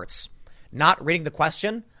 Justice Roberts not reading the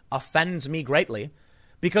question offends me greatly,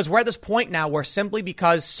 because we're at this point now where simply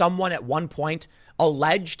because someone at one point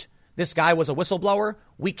alleged this guy was a whistleblower,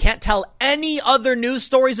 we can't tell any other news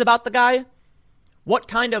stories about the guy. What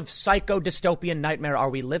kind of psycho dystopian nightmare are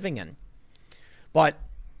we living in? But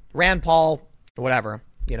Rand Paul, whatever,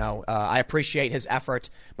 I appreciate his effort.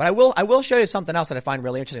 But I will show you something else that I find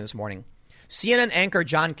really interesting this morning. CNN anchor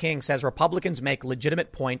John King says Republicans make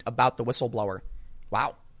legitimate point about the whistleblower.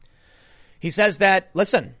 Wow. He says that,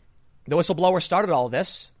 listen, the whistleblower started all of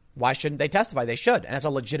this. Why shouldn't they testify? They should. And that's a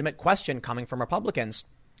legitimate question coming from Republicans.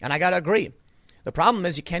 And I got to agree. The problem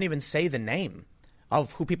is you can't even say the name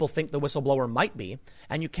of who people think the whistleblower might be.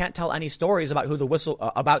 And you can't tell any stories about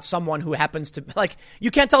about someone who happens to, you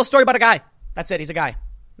can't tell a story about a guy. That's it. He's a guy.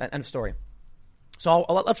 End of story. So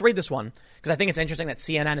let's read this one, because I think it's interesting that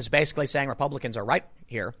CNN is basically saying Republicans are right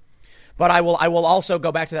here. But I will also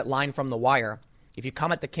go back to that line from The Wire. If you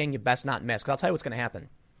come at the king, you best not miss. Because I'll tell you what's going to happen.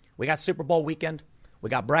 We got Super Bowl weekend. We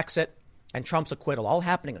got Brexit and Trump's acquittal all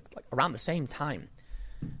happening around the same time.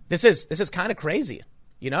 This is kind of crazy.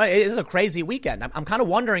 It is a crazy weekend. I'm kind of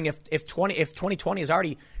wondering if 2020 has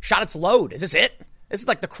already shot its load. Is this it? This is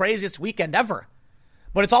like the craziest weekend ever.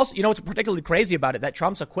 But it's also, what's particularly crazy about it, that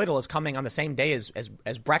Trump's acquittal is coming on the same day as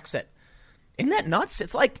Brexit. Isn't that nuts?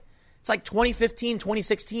 It's like 2015,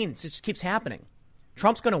 2016. It just keeps happening.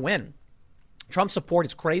 Trump's going to win. Trump's support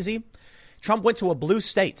is crazy. Trump went to a blue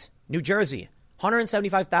state, New Jersey.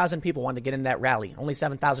 175,000 people wanted to get in that rally. Only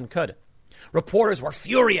 7,000 could. Reporters were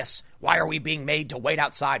furious. Why are we being made to wait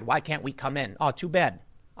outside? Why can't we come in? Oh, too bad.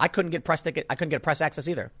 I couldn't get press ticket. I couldn't get press access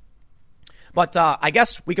either. But I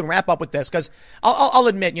guess we can wrap up with this, because I'll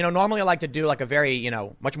admit, normally I like to do a very,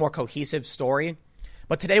 much more cohesive story.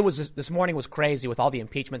 But this morning was crazy with all the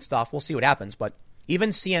impeachment stuff. We'll see what happens. But even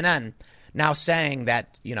CNN now saying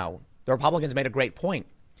that, the Republicans made a great point.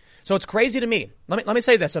 So it's crazy to me. Let me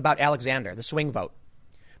say this about Alexander, the swing vote.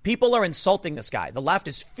 People are insulting this guy. The left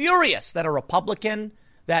is furious that a Republican,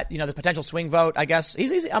 that, the potential swing vote, I guess,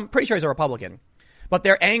 I'm pretty sure he's a Republican. But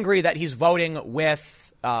they're angry that he's voting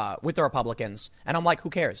with the Republicans. And I'm like, who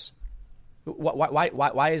cares? Why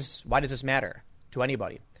does this matter to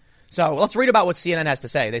anybody? So let's read about what CNN has to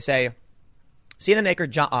say. They say CNN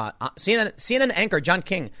anchor John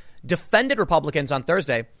King defended Republicans on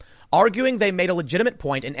Thursday, arguing they made a legitimate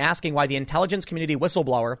point in asking why the intelligence community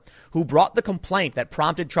whistleblower who brought the complaint that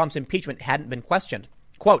prompted Trump's impeachment hadn't been questioned.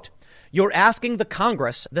 Quote, "You're asking the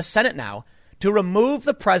Congress, the Senate now, to remove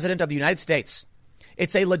the president of the United States.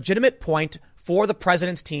 It's a legitimate point for the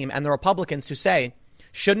president's team and the Republicans to say,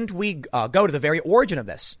 shouldn't we go to the very origin of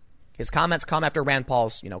this?" His comments come after Rand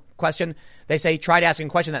Paul's, question. They say he tried asking a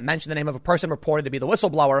question that mentioned the name of a person reported to be the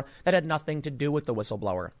whistleblower that had nothing to do with the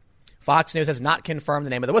whistleblower. Fox News has not confirmed the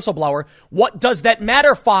name of the whistleblower. What does that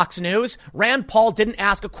matter, Fox News? Rand Paul didn't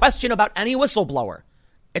ask a question about any whistleblower.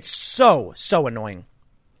 It's so annoying.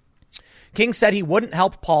 King said he wouldn't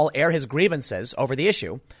help Paul air his grievances over the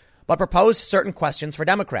issue, but proposed certain questions for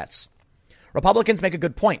Democrats. Republicans make a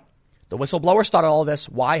good point. The whistleblower started all of this.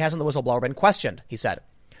 Why hasn't the whistleblower been questioned? He said.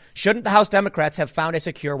 Shouldn't the House Democrats have found a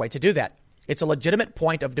secure way to do that? It's a legitimate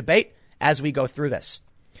point of debate as we go through this.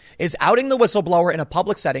 Is outing the whistleblower in a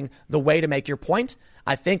public setting the way to make your point?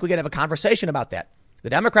 I think we can have a conversation about that. The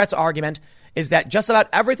Democrats' argument is that just about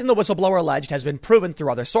everything the whistleblower alleged has been proven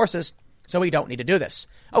through other sources, so we don't need to do this.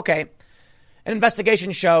 Okay, an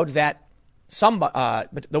investigation showed that the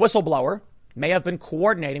whistleblower may have been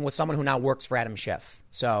coordinating with someone who now works for Adam Schiff.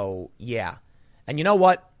 So, yeah. And you know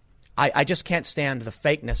what? I just can't stand the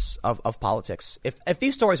fakeness of politics. If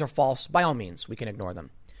these stories are false, by all means, we can ignore them.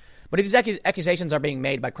 But if these accusations are being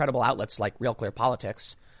made by credible outlets like Real Clear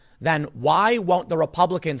Politics, then why won't the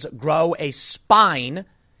Republicans grow a spine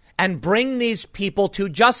and bring these people to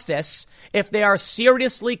justice if they are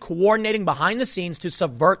seriously coordinating behind the scenes to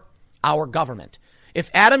subvert our government? If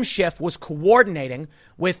Adam Schiff was coordinating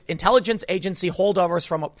with intelligence agency holdovers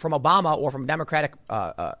from Obama or from Democratic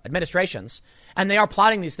administrations, and they are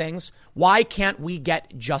plotting these things, why can't we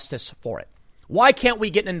get justice for it? Why can't we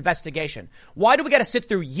get an investigation? Why do we got to sit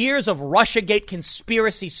through years of Russiagate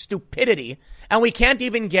conspiracy stupidity and we can't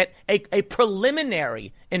even get a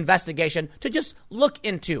preliminary investigation to just look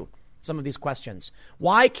into some of these questions?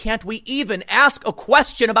 Why can't we even ask a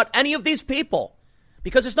question about any of these people?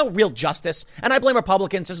 Because there's no real justice. And I blame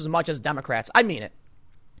Republicans just as much as Democrats. I mean it.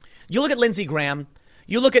 You look at Lindsey Graham.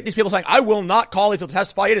 You look at these people saying, I will not call people to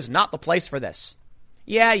testify. It is not the place for this.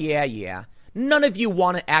 Yeah. None of you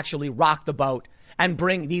want to actually rock the boat and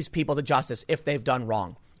bring these people to justice if they've done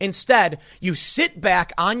wrong. Instead, you sit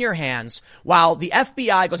back on your hands while the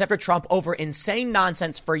FBI goes after Trump over insane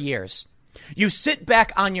nonsense for years. You sit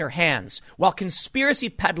back on your hands while conspiracy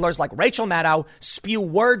peddlers like Rachel Maddow spew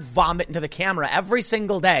word vomit into the camera every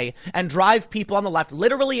single day and drive people on the left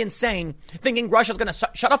literally insane, thinking Russia's going to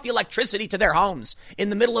shut off the electricity to their homes in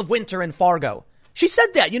the middle of winter in Fargo. She said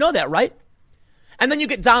that. You know that, right? And then you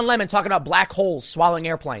get Don Lemon talking about black holes swallowing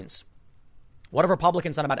airplanes. What have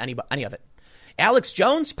Republicans done about any of it? Alex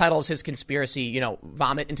Jones peddles his conspiracy,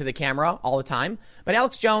 vomit into the camera all the time. But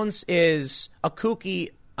Alex Jones is a kooky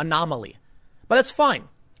anomaly. But that's fine.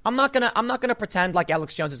 I'm not gonna pretend like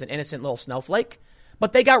Alex Jones is an innocent little snowflake.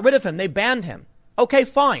 But they got rid of him. They banned him. Okay,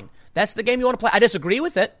 fine. That's the game you want to play. I disagree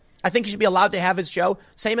with it. I think he should be allowed to have his show,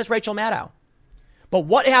 same as Rachel Maddow. But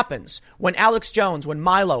what happens when Alex Jones, when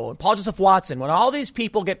Milo, when Paul Joseph Watson, when all these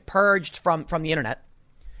people get purged from the internet?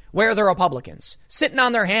 Where are the Republicans? Sitting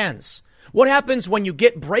on their hands. What happens when you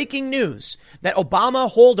get breaking news that Obama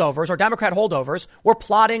holdovers or Democrat holdovers were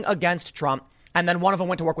plotting against Trump and then one of them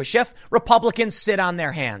went to work with Schiff? Republicans sit on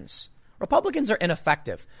their hands. Republicans are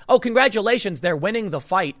ineffective. Oh, congratulations, they're winning the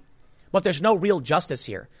fight. But there's no real justice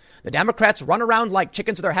here. The Democrats run around like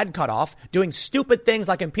chickens with their head cut off, doing stupid things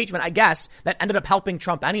like impeachment, I guess, that ended up helping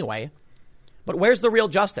Trump anyway. But where's the real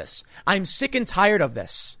justice? I'm sick and tired of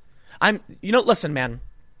this. Listen, man,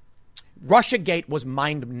 Russiagate was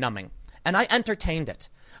mind-numbing, and I entertained it.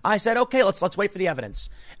 I said, okay, let's wait for the evidence.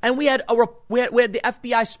 And we had the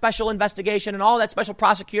FBI special investigation and all that special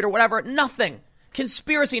prosecutor, whatever, nothing.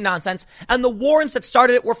 Conspiracy nonsense. And the warrants that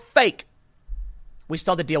started it were fake. We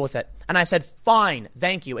still had to deal with it. And I said, fine,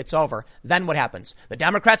 thank you, it's over. Then what happens? The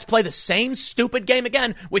Democrats play the same stupid game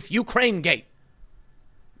again with Ukraine-gate.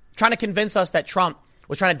 Trying to convince us that Trump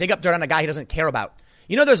was trying to dig up dirt on a guy he doesn't care about.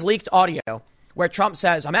 There's leaked audio where Trump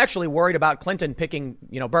says, I'm actually worried about Clinton picking,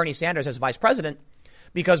 Bernie Sanders as vice president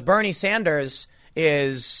because Bernie Sanders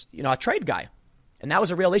is, a trade guy. And that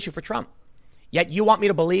was a real issue for Trump. Yet you want me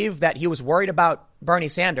to believe that he was worried about Bernie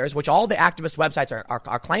Sanders, which all the activist websites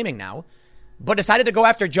are claiming now, but decided to go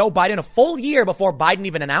after Joe Biden a full year before Biden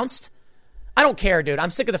even announced? I don't care, dude.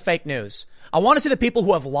 I'm sick of the fake news. I want to see the people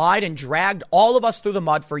who have lied and dragged all of us through the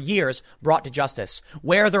mud for years brought to justice.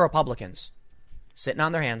 Where are the Republicans? Sitting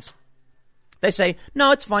on their hands. They say,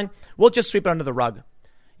 no, it's fine. We'll just sweep it under the rug.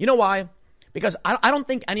 You know why? Because I don't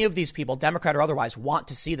think any of these people, Democrat or otherwise, want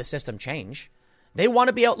to see the system change. They want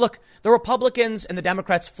to be out. Look, the Republicans and the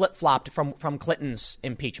Democrats flip-flopped from Clinton's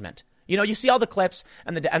impeachment. You see all the clips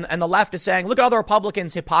and the left is saying, look at all the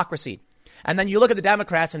Republicans' hypocrisy. And then you look at the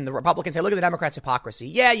Democrats and the Republicans say, look at the Democrats' hypocrisy.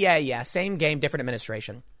 Yeah. Same game, different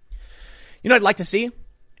administration. What I'd like to see?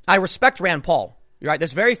 I respect Rand Paul. You're right.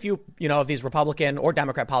 There's very few, of these Republican or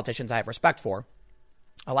Democrat politicians I have respect for.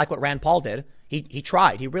 I like what Rand Paul did. He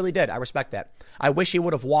tried. He really did. I respect that. I wish he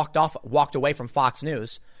would have walked away from Fox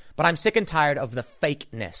News. But I'm sick and tired of the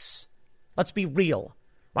fakeness. Let's be real.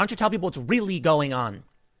 Why don't you tell people what's really going on?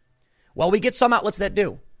 Well, we get some outlets that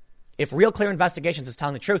do. If Real Clear Investigations is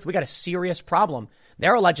telling the truth, we got a serious problem.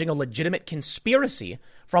 They're alleging a legitimate conspiracy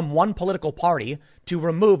from one political party to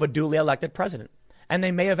remove a duly elected president. And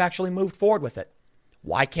they may have actually moved forward with it.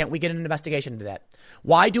 Why can't we get an investigation into that?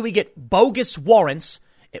 Why do we get bogus warrants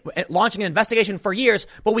launching an investigation for years,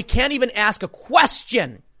 but we can't even ask a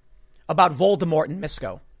question about Voldemort and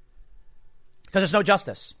Misko? Because there's no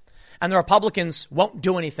justice. And the Republicans won't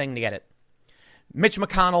do anything to get it. Mitch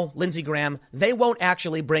McConnell, Lindsey Graham, they won't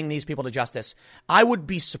actually bring these people to justice. I would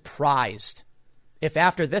be surprised if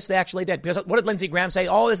after this they actually did. Because what did Lindsey Graham say?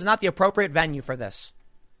 Oh, this is not the appropriate venue for this.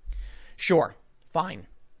 Sure, fine.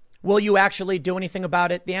 Will you actually do anything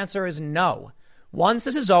about it? The answer is no. Once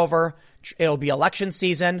this is over, it'll be election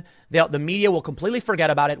season. The media will completely forget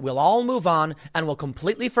about it. We'll all move on and we'll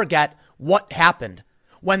completely forget what happened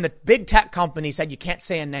when the big tech company said you can't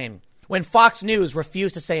say a name. When Fox News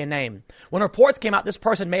refused to say a name, when reports came out this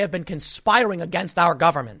person may have been conspiring against our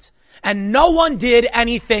government, and no one did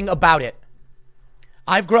anything about it.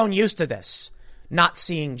 I've grown used to this, not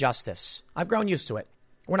seeing justice. I've grown used to it.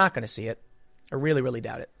 We're not going to see it. I really, really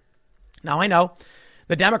doubt it. Now, I know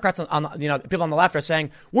The Democrats, people on the left are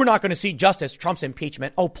saying, we're not going to see justice, Trump's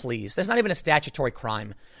impeachment. Oh, please. There's not even a statutory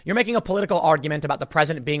crime. You're making a political argument about the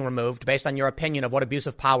president being removed based on your opinion of what abuse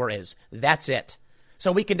of power is. That's it.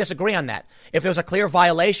 So we can disagree on that. If there was a clear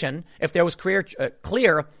violation, if there was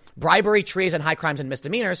clear bribery, treason, high crimes and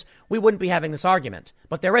misdemeanors, we wouldn't be having this argument.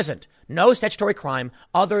 But there isn't. No statutory crime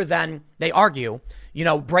other than, they argue,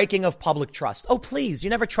 breaking of public trust. Oh, please. You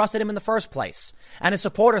never trusted him in the first place. And his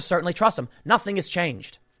supporters certainly trust him. Nothing has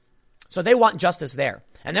changed. So they want justice there.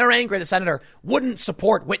 And they're angry the senator wouldn't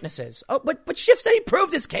support witnesses. Oh, but Schiff said he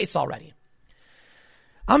proved his case already.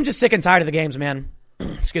 I'm just sick and tired of the games, man.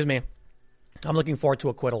 Excuse me. I'm looking forward to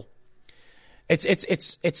acquittal.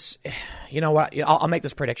 It's you know what? I'll make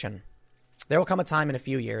this prediction. There will come a time in a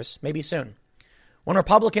few years, maybe soon, when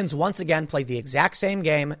Republicans once again play the exact same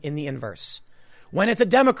game in the inverse. When it's a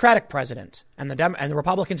Democratic president and the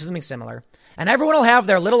Republicans do something similar, and everyone will have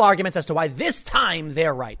their little arguments as to why this time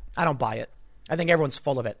they're right. I don't buy it. I think everyone's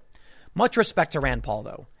full of it. Much respect to Rand Paul,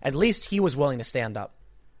 though. At least he was willing to stand up.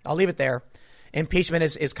 I'll leave it there. Impeachment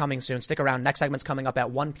is coming soon. Stick around. Next segment's coming up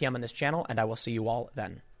at 1 p.m. on this channel, and I will see you all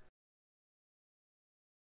then.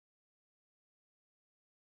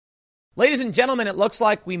 Ladies and gentlemen, it looks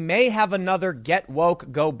like we may have another Get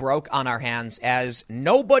Woke, Go Broke on our hands, as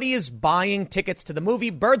nobody is buying tickets to the movie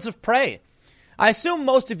Birds of Prey. I assume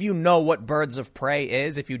most of you know what Birds of Prey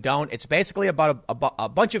is. If you don't, it's basically about a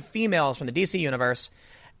bunch of females from the DC universe.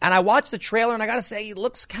 And I watched the trailer, and I got to say, it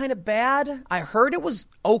looks kind of bad. I heard it was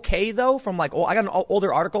okay, though, from I got an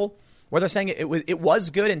older article where they're saying it was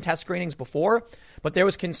good in test screenings before, but there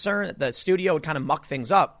was concern that the studio would kind of muck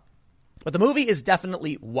things up. But the movie is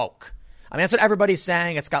definitely woke. I mean, that's what everybody's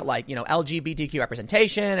saying. It's got LGBTQ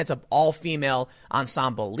representation. It's an all-female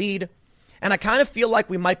ensemble lead. And I kind of feel like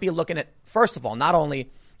we might be looking at, first of all, not only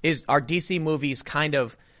is our DC movies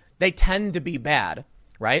they tend to be bad,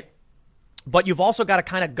 right? But you've also got a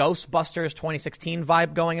kind of Ghostbusters 2016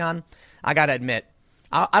 vibe going on. I got to admit,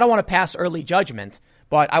 I don't want to pass early judgment,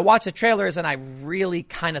 but I watched the trailers and I really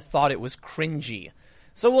kind of thought it was cringy.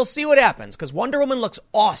 So we'll see what happens, because Wonder Woman looks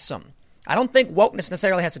awesome. I don't think wokeness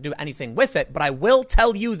necessarily has to do anything with it, but I will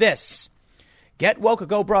tell you this. Get woke or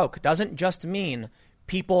go broke doesn't just mean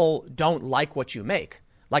people don't like what you make,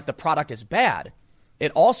 like the product is bad.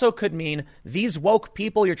 It also could mean these woke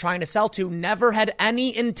people you're trying to sell to never had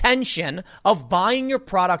any intention of buying your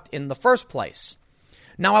product in the first place.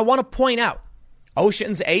 Now, I want to point out,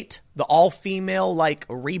 Ocean's 8, the all-female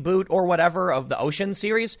reboot or whatever of the Ocean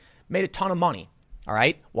series, made a ton of money. All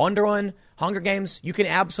right? Wonder Woman, Hunger Games, you can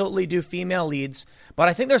absolutely do female leads. But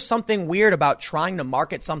I think there's something weird about trying to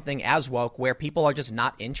market something as woke where people are just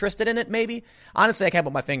not interested in it, maybe. Honestly, I can't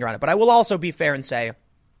put my finger on it. But I will also be fair and say,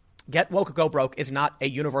 Get woke or go broke is not a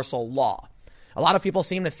universal law. A lot of people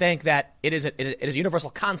seem to think that it is a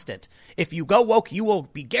universal constant. If you go woke, you will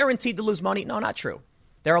be guaranteed to lose money. No, not true.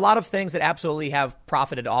 There are a lot of things that absolutely have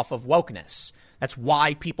profited off of wokeness. That's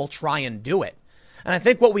why people try and do it. And I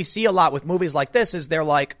think what we see a lot with movies like this is they're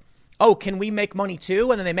like, oh, can we make money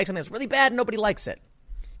too? And then they make something that's really bad and nobody likes it.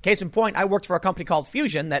 Case in point, I worked for a company called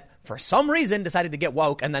Fusion that for some reason decided to get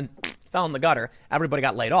woke and then fell in the gutter. Everybody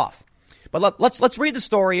got laid off. But let's read the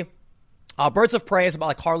story. Birds of Prey is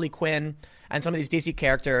about Harley Quinn and some of these DC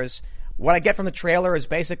characters. What I get from the trailer is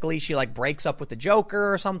basically she breaks up with the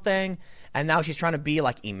Joker or something. And now she's trying to be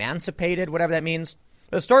emancipated, whatever that means.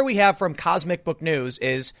 The story we have from Cosmic Book News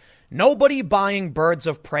is nobody buying Birds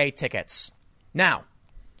of Prey tickets. Now,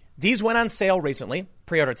 these went on sale recently,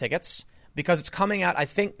 pre-order tickets, because it's coming out, I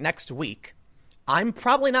think, next week. I'm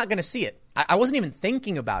probably not going to see it. I wasn't even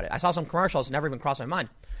thinking about it. I saw some commercials, never even crossed my mind.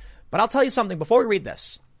 But I'll tell you something before we read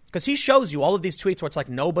this, because he shows you all of these tweets where it's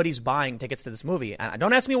nobody's buying tickets to this movie. And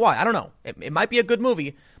don't ask me why. I don't know. It might be a good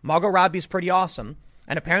movie. Margot Robbie's pretty awesome.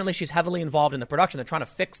 And apparently she's heavily involved in the production. They're trying to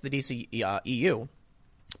fix the DC EU.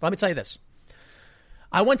 But let me tell you this.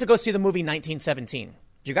 I went to go see the movie 1917.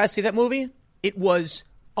 Did you guys see that movie? It was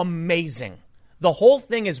amazing. The whole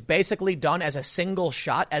thing is basically done as a single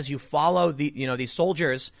shot as you follow these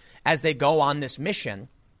soldiers as they go on this mission.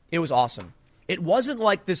 It was awesome. It wasn't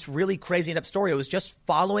like this really crazy in-depth story. It was just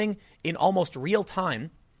following in almost real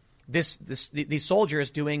time these soldiers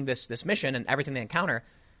doing this mission and everything they encounter.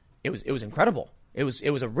 It was incredible. It was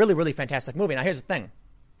a really, really fantastic movie. Now, here's the thing.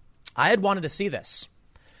 I had wanted to see this.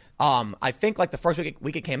 I think the first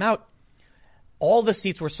week it came out, all the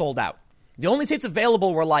seats were sold out. The only seats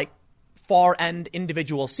available were far end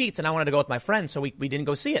individual seats. And I wanted to go with my friends. So we didn't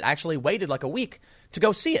go see it. I actually waited a week to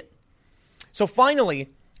go see it. So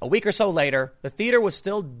finally, a week or so later, the theater was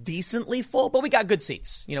still decently full, but we got good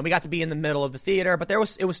seats. We got to be in the middle of the theater, but it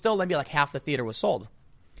was still maybe half the theater was sold.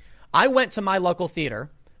 I went to my local theater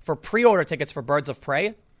for pre-order tickets for Birds of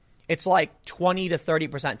Prey. It's like 20 to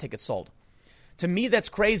 30% tickets sold. To me, that's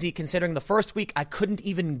crazy considering the first week I couldn't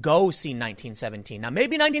even go see 1917. Now,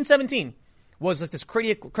 maybe 1917 was just this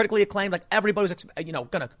critically acclaimed, like everybody was,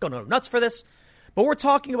 gonna go nuts for this. But we're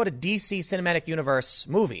talking about a DC Cinematic Universe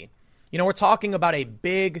movie. We're talking about a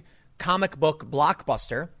big comic book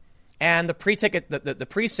blockbuster, and the pre-ticket, the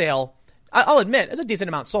pre-sale, I'll admit, is a decent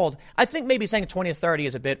amount sold. I think maybe saying 20 or 30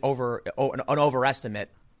 is a bit an overestimate.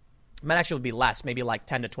 It might actually be less, maybe like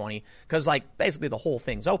 10 to 20, because like basically the whole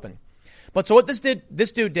thing's open. But so what this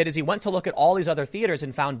dude did is he went to look at all these other theaters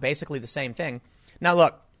and found basically the same thing. Now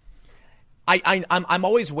look, I'm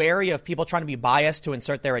always wary of people trying to be biased to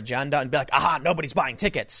insert their agenda and be like, nobody's buying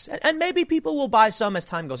tickets. And maybe people will buy some as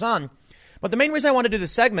time goes on. But the main reason I want to do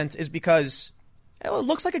this segment is because it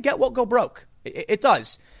looks like a get woke, go broke. It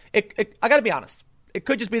does. I got to be honest. It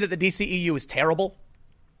could just be that the DCEU is terrible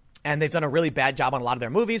and they've done a really bad job on a lot of their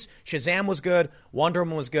movies. Shazam was good. Wonder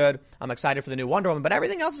Woman was good. I'm excited for the new Wonder Woman. But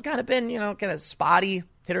everything else has kind of been, kind of spotty,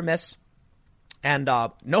 hit or miss. And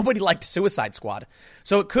nobody liked Suicide Squad.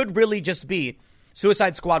 So it could really just be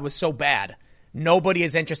Suicide Squad was so bad. Nobody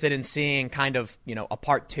is interested in seeing kind of, a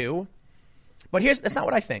part two. But that's not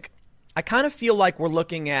what I think. I kind of feel like we're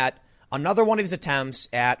looking at another one of these attempts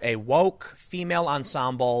at a woke female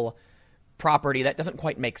ensemble property that doesn't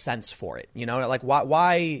quite make sense for it. Like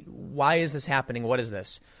why is this happening? What is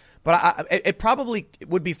this? But it probably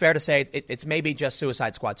would be fair to say it's maybe just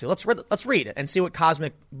Suicide Squad 2. Let's read it and see what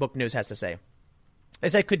Cosmic Book News has to say. They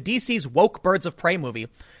say, could DC's woke Birds of Prey movie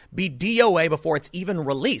be DOA before it's even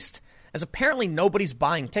released? As apparently nobody's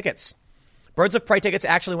buying tickets. Birds of Prey tickets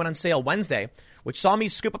actually went on sale Wednesday, which saw me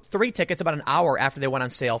scoop up 3 tickets about an hour after they went on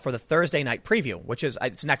sale for the Thursday night preview, which is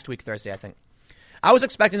it's next week Thursday, I think. I was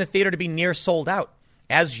expecting the theater to be near sold out,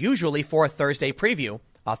 as usually for a Thursday preview,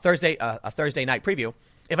 a Thursday night preview.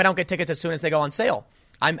 If I don't get tickets as soon as they go on sale,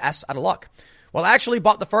 I'm out of luck. Well, I actually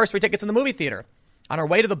bought the first 3 tickets in the movie theater. On our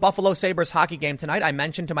way to the Buffalo Sabres hockey game tonight, I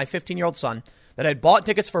mentioned to my 15-year-old son that I'd bought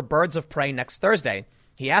tickets for Birds of Prey next Thursday.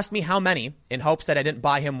 He asked me how many, in hopes that I didn't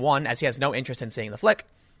buy him one, as he has no interest in seeing the flick.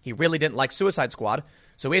 He really didn't like Suicide Squad,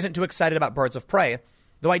 so he isn't too excited about Birds of Prey,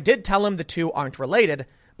 though I did tell him the two aren't related,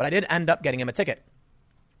 but I did end up getting him a ticket.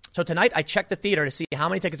 So tonight, I checked the theater to see how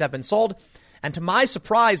many tickets have been sold, and to my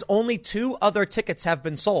surprise, only 2 other tickets have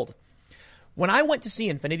been sold. When I went to see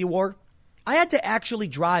Infinity War, I had to actually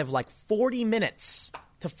drive like 40 minutes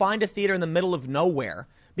to find a theater in the middle of nowhere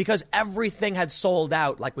because everything had sold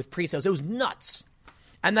out, like with pre-sales. It was nuts.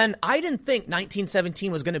 And then I didn't think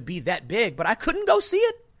 1917 was going to be that big, but I couldn't go see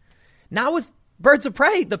it. Now with Birds of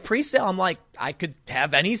Prey, the pre-sale, I'm like, I could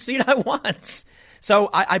have any seat I want. So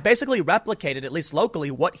I basically replicated, at least locally,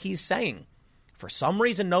 what he's saying. For some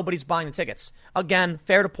reason, nobody's buying the tickets. Again,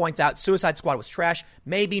 fair to point out, Suicide Squad was trash.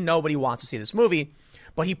 Maybe nobody wants to see this movie.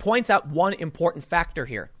 But he points out one important factor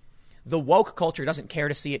here. The woke culture doesn't care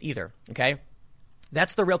to see it either, okay?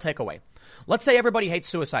 That's the real takeaway. Let's say everybody hates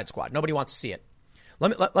Suicide Squad. Nobody wants to see it.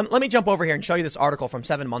 Let me jump over here and show you this article from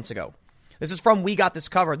 7 months ago. This is from We Got This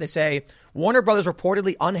Covered. They say, Warner Brothers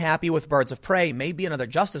reportedly unhappy with Birds of Prey, maybe another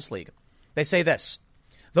Justice League. They say this,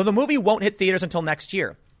 though the movie won't hit theaters until next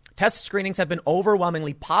year, test screenings have been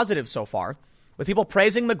overwhelmingly positive so far, with people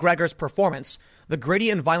praising McGregor's performance, the gritty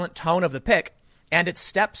and violent tone of the pick, and its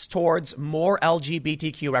steps towards more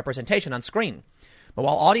LGBTQ representation on screen. But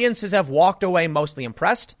while audiences have walked away mostly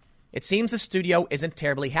impressed, it seems the studio isn't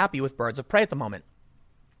terribly happy with Birds of Prey at the moment.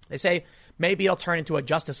 They say maybe it'll turn into a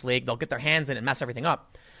Justice League. They'll get their hands in it and mess everything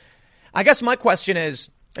up. I guess my question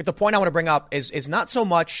is, like the point I want to bring up is not so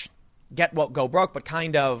much get woke, go broke, but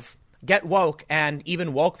kind of get woke and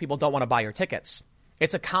even woke people don't want to buy your tickets.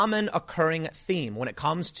 It's a common occurring theme when it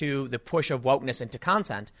comes to the push of wokeness into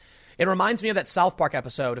content. It reminds me of that South Park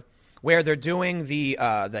episode where they're doing the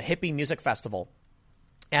hippie music festival.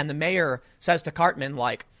 And the mayor says to Cartman,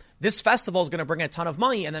 like, this festival is going to bring in a ton of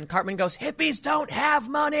money. And then Cartman goes, hippies don't have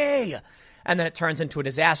money. And then it turns into a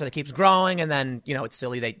disaster that keeps growing. And then, it's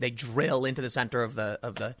silly. They drill into the center of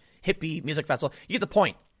the hippie music festival. You get the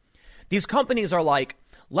point. These companies are like,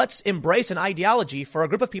 let's embrace an ideology for a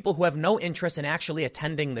group of people who have no interest in actually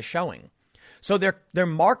attending the showing. So they're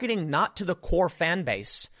marketing not to the core fan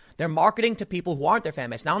base. They're marketing to people who aren't their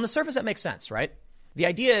fan base. Now, on the surface, that makes sense, right? The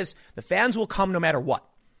idea is the fans will come no matter what.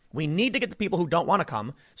 We need to get the people who don't want to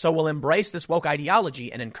come, so we'll embrace this woke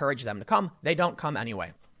ideology and encourage them to come. They don't come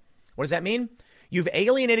anyway. What does that mean? You've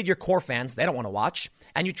alienated your core fans. They don't want to watch.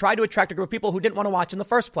 And you tried to attract a group of people who didn't want to watch in the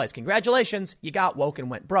first place. Congratulations. You got woke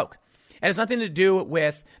and went broke. And it's nothing to do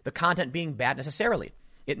with the content being bad necessarily.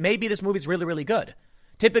 It may be this movie's really, really good.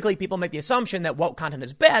 Typically, people make the assumption that woke content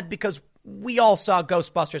is bad because we all saw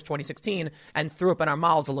Ghostbusters 2016 and threw up in our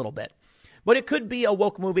mouths a little bit. But it could be a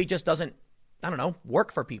woke movie just doesn't, I don't know,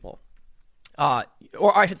 work for people. Or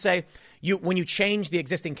I should say, when you change the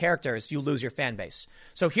existing characters, you lose your fan base.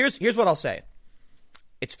 So here's what I'll say.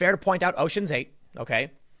 It's fair to point out Ocean's 8,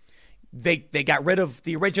 okay? They got rid of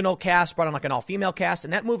the original cast, brought in like an all-female cast,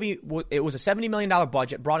 and that movie, it was a $70 million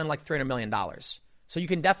budget, brought in like $300 million. So you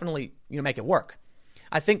can definitely, make it work.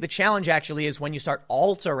 I think the challenge actually is when you start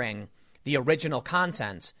altering the original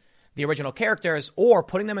content, the original characters, or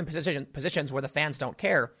putting them in positions where the fans don't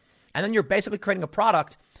care. And then you're basically creating a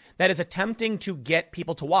product that is attempting to get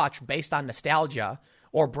people to watch based on nostalgia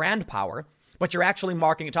or brand power, but you're actually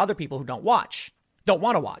marketing it to other people who don't want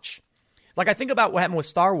to watch. Like I think about what happened with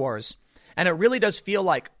Star Wars, and it really does feel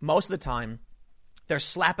like most of the time they're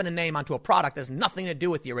slapping a name onto a product that has nothing to do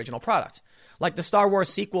with the original product. Like the Star Wars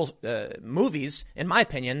sequel movies, in my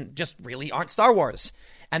opinion, just really aren't Star Wars.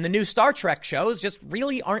 And the new Star Trek shows just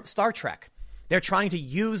really aren't Star Trek. They're trying to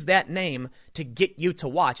use that name to get you to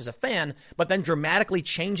watch as a fan, but then dramatically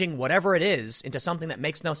changing whatever it is into something that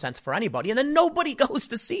makes no sense for anybody, and then nobody goes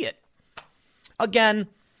to see it. Again,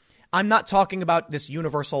 I'm not talking about this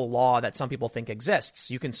universal law that some people think exists.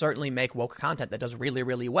 You can certainly make woke content that does really,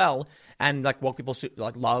 really well, and like woke people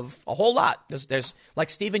like love a whole lot. There's like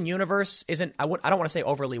Steven Universe isn't. I don't want to say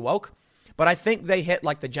overly woke, but I think they hit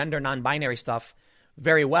like the gender non-binary stuff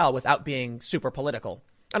very well without being super political.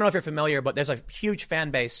 I don't know if you're familiar, but there's a huge fan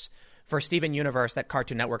base for Steven Universe, that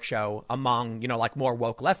Cartoon Network show, among like more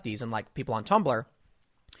woke lefties and like people on Tumblr.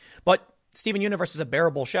 But Steven Universe is a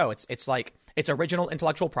bearable show. It's like it's original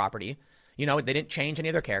intellectual property. They didn't change any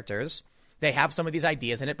of their characters. They have some of these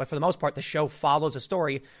ideas in it, but for the most part, the show follows a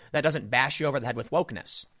story that doesn't bash you over the head with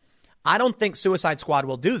wokeness. I don't think Suicide Squad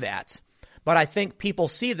will do that, but I think people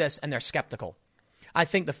see this and they're skeptical. I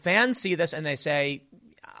think the fans see this and they say,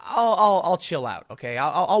 I'll chill out, okay?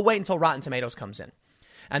 I'll wait until Rotten Tomatoes comes in.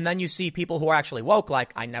 And then you see people who are actually woke,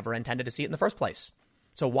 like, I never intended to see it in the first place.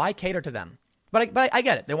 So why cater to them? But I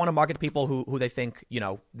get it. They want to market to people who they think,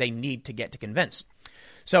 they need to get to convince.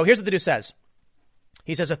 So here's what the dude says.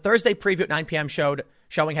 He says a Thursday preview at 9 p.m.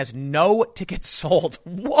 showing has no tickets sold.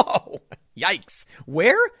 Whoa. Yikes.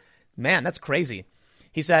 Where? Man, that's crazy.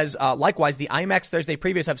 He says, likewise, the IMAX Thursday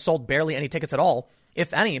previews have sold barely any tickets at all,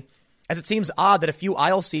 if any, as it seems odd that a few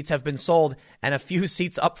aisle seats have been sold and a few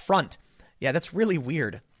seats up front. Yeah, that's really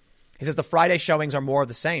weird. He says the Friday showings are more of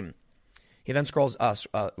the same. He then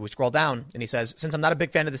we scroll down and he says, since I'm not a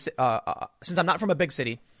big fan of since I'm not from a big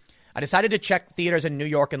city, I decided to check theaters in New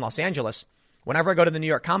York and Los Angeles. Whenever I go to the New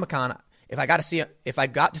York Comic Con, if I got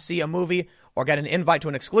to see a movie or get an invite to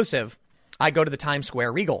an exclusive, I go to the Times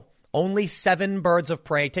Square Regal. Only 7 Birds of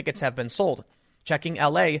Prey tickets have been sold. Checking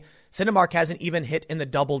LA, Cinemark hasn't even hit in the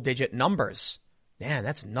double-digit numbers. Man,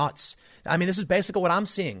 that's nuts. I mean, this is basically what I'm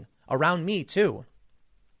seeing around me, too.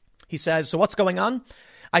 He says, so what's going on?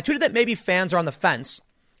 I tweeted that maybe fans are on the fence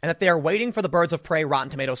and that they are waiting for the Birds of Prey Rotten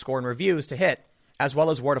Tomatoes score and reviews to hit, as well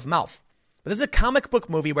as word of mouth. But this is a comic book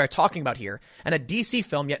movie we're talking about here, and a DC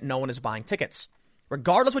film, yet no one is buying tickets.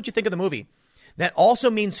 Regardless what you think of the movie, that also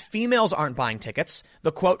means females aren't buying tickets.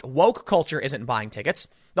 The, quote, woke culture isn't buying tickets.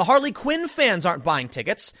 The Harley Quinn fans aren't buying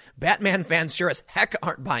tickets. Batman fans sure as heck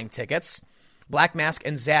aren't buying tickets. Black Mask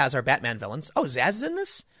and Zsasz are Batman villains. Oh, Zsasz is in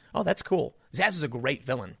this? Oh, that's cool. Zsasz is a great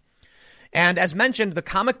villain. And as mentioned, the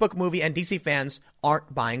comic book movie and DC fans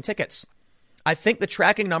aren't buying tickets. I think the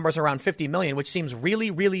tracking number is around 50 million, which seems really,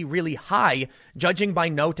 really, really high, judging by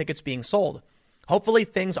no tickets being sold. Hopefully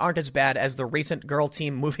things aren't as bad as the recent girl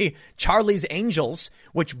team movie Charlie's Angels,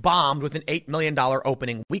 which bombed with an $8 million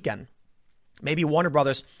opening weekend. Maybe Warner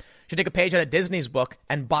Brothers should take a page out of Disney's book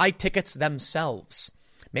and buy tickets themselves.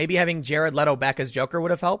 Maybe having Jared Leto back as Joker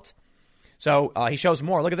would have helped. So he shows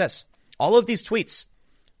more. Look at this. All of these tweets.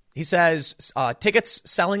 He says, tickets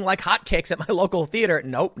selling like hotcakes at my local theater.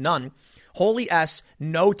 Nope, none. Holy S,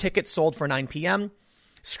 no tickets sold for 9 p.m.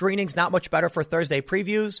 Screenings not much better for Thursday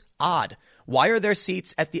previews. Odd. Why are there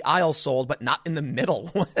seats at the aisle sold, but not in the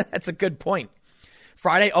middle? That's a good point.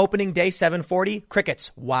 Friday opening day, 7:40.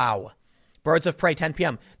 Crickets. Wow. Birds of Prey, 10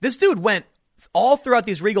 p.m. This dude went all throughout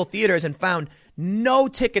these Regal theaters and found no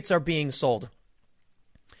tickets are being sold.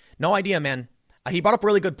 No idea, man. He brought up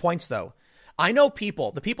really good points, though. I know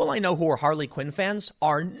the people I know who are Harley Quinn fans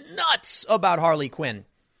are nuts about Harley Quinn.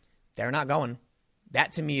 They're not going.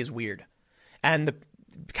 That to me is weird. And the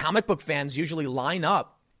comic book fans usually line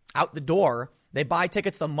up out the door. They buy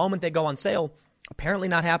tickets the moment they go on sale. Apparently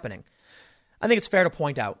not happening. I think it's fair to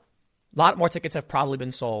point out a lot more tickets have probably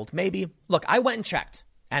been sold. Maybe. Look, I went and checked,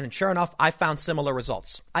 and sure enough, I found similar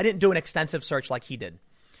results. I didn't do an extensive search like he did.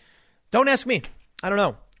 Don't ask me. I don't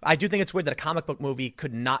know. I do think it's weird that a comic book movie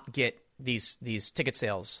could not get these ticket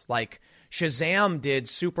sales. Like Shazam did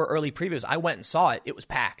super early previews. I went and saw it. It was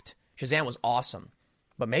packed. Shazam was awesome.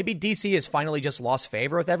 But maybe DC has finally just lost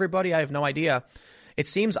favor with everybody. I have no idea. It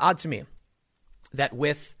seems odd to me that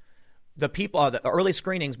with the people, the early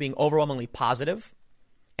screenings being overwhelmingly positive,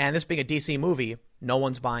 and this being a DC movie, no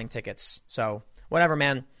one's buying tickets. So whatever,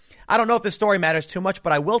 man. I don't know if this story matters too much,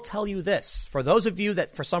 but I will tell you this. For those of you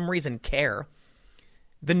that for some reason care,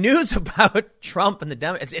 the news about Trump and the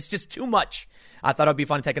Democrats, it's just too much. I thought it would be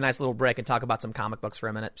fun to take a nice little break and talk about some comic books for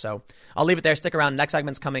a minute. So I'll leave it there. Stick around. Next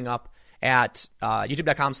segment's coming up at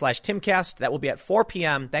youtube.com/Timcast. That will be at 4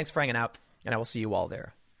 p.m. Thanks for hanging out, and I will see you all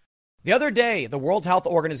there. The other day, the World Health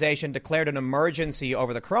Organization declared an emergency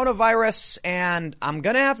over the coronavirus, and I'm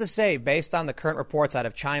going to have to say, based on the current reports out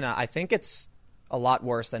of China, I think it's a lot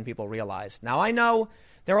worse than people realize. Now, I know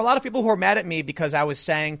there are a lot of people who are mad at me because I was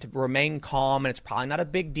saying to remain calm, and it's probably not a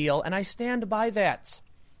big deal, and I stand by that.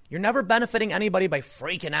 You're never benefiting anybody by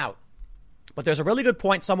freaking out. But there's a really good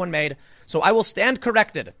point someone made, so I will stand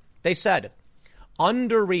corrected. They said,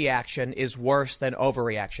 underreaction is worse than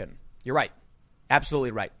overreaction. You're right.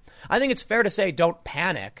 Absolutely right. I think it's fair to say don't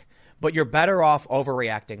panic, but you're better off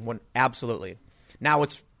overreacting. Absolutely. Now,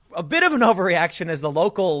 it's a bit of an overreaction as the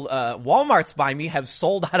local Walmarts by me have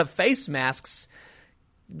sold out of face masks.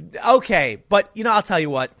 Okay, but, I'll tell you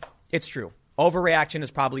what. It's true. Overreaction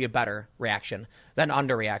is probably a better reaction than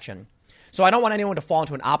underreaction. So I don't want anyone to fall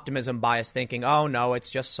into an optimism bias thinking, oh, no,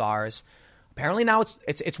 it's just SARS. Apparently now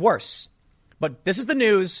it's worse. But this is the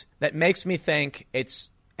news that makes me think it's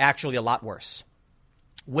actually a lot worse.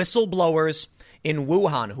 Whistleblowers in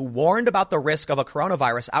Wuhan who warned about the risk of a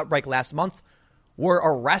coronavirus outbreak last month were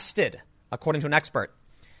arrested, according to an expert.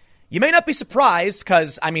 You may not be surprised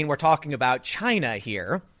because, we're talking about China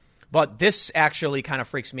here, but this actually kind of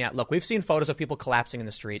freaks me out. Look, we've seen photos of people collapsing in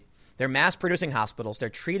the street. They're mass-producing hospitals. They're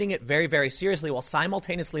treating it very, very seriously while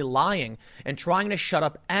simultaneously lying and trying to shut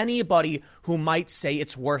up anybody who might say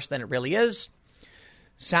it's worse than it really is.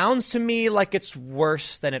 Sounds to me like it's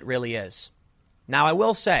worse than it really is. Now, I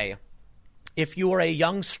will say, if you are a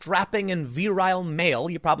young, strapping, and virile male,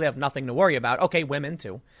 you probably have nothing to worry about. Okay, women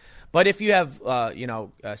too. But if you have,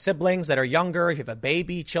 siblings that are younger, if you have a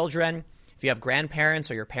baby, children, if you have grandparents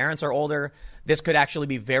or your parents are older, this could actually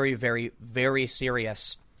be very, very, very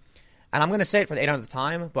serious. And I'm going to say it for the 800th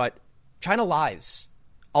time, but China lies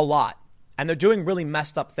a lot, and they're doing really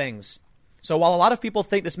messed up things. So while a lot of people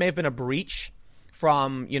think this may have been a breach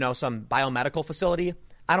from, some biomedical facility,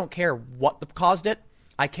 I don't care what caused it.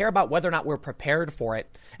 I care about whether or not we're prepared for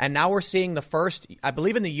it. And now we're seeing the first, I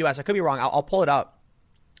believe in the U.S., I could be wrong, I'll pull it up,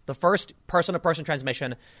 the first person-to-person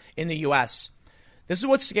transmission in the U.S. This is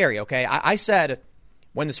what's scary, okay? I said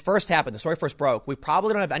when this first happened, the story first broke, we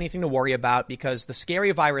probably don't have anything to worry about because the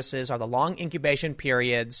scary viruses are the long incubation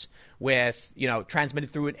periods with, transmitted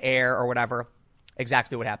through an air or whatever.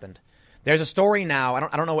 Exactly what happened. There's a story now.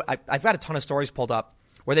 I don't know. I've got a ton of stories pulled up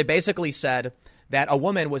where they basically said that a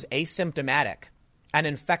woman was asymptomatic and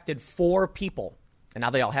infected 4 people. And now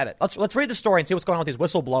they all have it. Let's read the story and see what's going on with these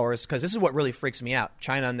whistleblowers, because this is what really freaks me out.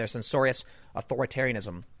 China and their censorious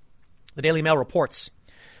authoritarianism. The Daily Mail reports,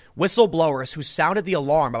 whistleblowers who sounded the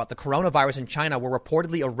alarm about the coronavirus in China were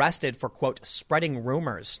reportedly arrested for, quote, spreading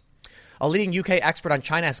rumors. A leading UK expert on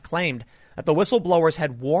China has claimed that the whistleblowers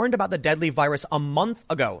had warned about the deadly virus a month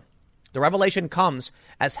ago. The revelation comes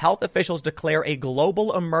as health officials declare a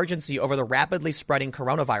global emergency over the rapidly spreading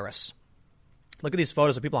coronavirus. Look at these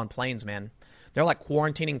photos of people on planes, man. They're like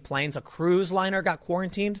quarantining planes. A cruise liner got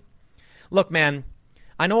quarantined. Look, man,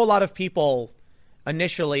 I know a lot of people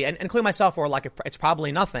initially, and including myself, were like, it's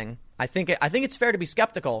probably nothing. I think it's fair to be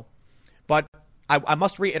skeptical, but I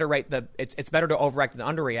must reiterate that it's better to overreact than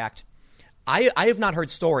underreact. I have not heard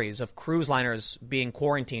stories of cruise liners being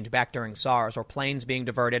quarantined back during SARS, or planes being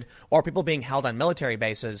diverted, or people being held on military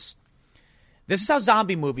bases. This is how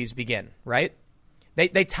zombie movies begin, right?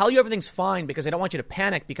 They tell you everything's fine because they don't want you to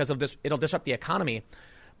panic because of this, it'll disrupt the economy.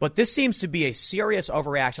 But this seems to be a serious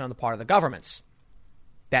overreaction on the part of the governments.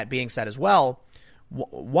 That being said as well,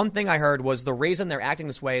 one thing I heard was the reason they're acting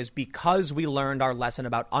this way is because we learned our lesson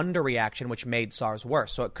about underreaction, which made SARS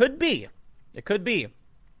worse. So it could be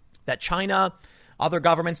that China, other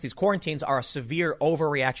governments, these quarantines are a severe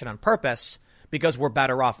overreaction on purpose because we're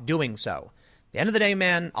better off doing so. At the end of the day,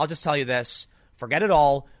 man, I'll just tell you this. Forget it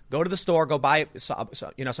all. Go to the store, go buy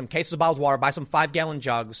some cases of bottled water, buy some 5-gallon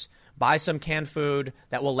jugs, buy some canned food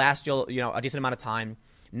that will last you a decent amount of time.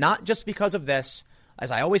 Not just because of this,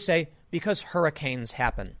 as I always say, because hurricanes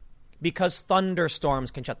happen, because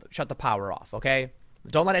thunderstorms can shut the power off, okay?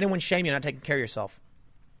 Don't let anyone shame you not taking care of yourself.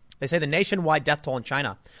 They say the nationwide death toll in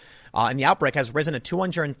China in the outbreak has risen to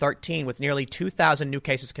 213 with nearly 2,000 new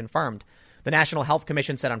cases confirmed, the National Health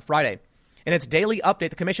Commission said on Friday. In its daily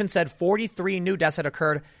update, the commission said 43 new deaths had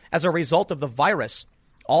occurred as a result of the virus,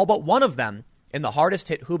 all but one of them in the hardest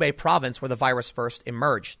hit Hubei province where the virus first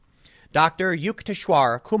emerged. Dr.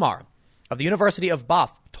 Yukteswar Kumar of the University of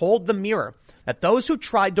Bath told the Mirror that those who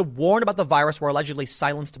tried to warn about the virus were allegedly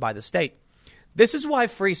silenced by the state. This is why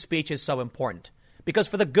free speech is so important, because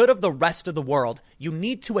for the good of the rest of the world, you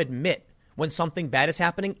need to admit when something bad is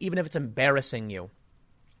happening, even if it's embarrassing you.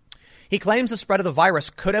 He claims the spread of the virus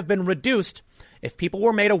could have been reduced if people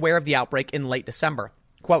were made aware of the outbreak in late December.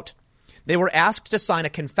 Quote, they were asked to sign a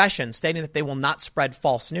confession stating that they will not spread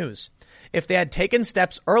false news. If they had taken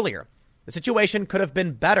steps earlier, the situation could have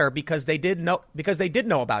been better because they did know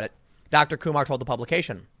about it, Dr. Kumar told the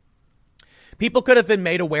publication. People could have been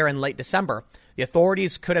made aware in late December. The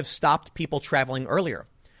authorities could have stopped people traveling earlier.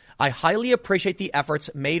 I highly appreciate the efforts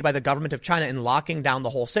made by the government of China in locking down the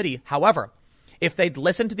whole city. However, if they'd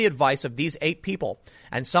listened to the advice of these 8 people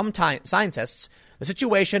and some scientists, the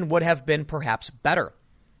situation would have been perhaps better.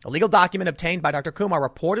 A legal document obtained by Dr. Kumar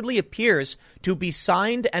reportedly appears to be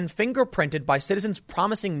signed and fingerprinted by citizens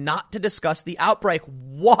promising not to discuss the outbreak.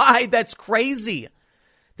 Why? That's crazy.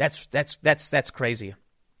 That's crazy.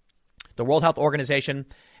 The World Health Organization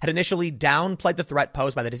had initially downplayed the threat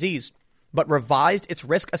posed by the disease, but revised its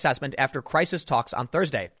risk assessment after crisis talks on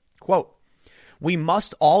Thursday. Quote, we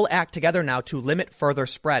must all act together now to limit further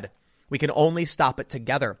spread. We can only stop it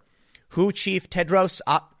together. WHO Chief Tedros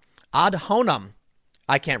Adhanom,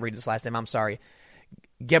 I can't read this last name, I'm sorry,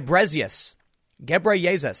 Ghebreyesus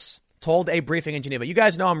told a briefing in Geneva. You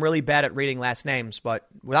guys know I'm really bad at reading last names, but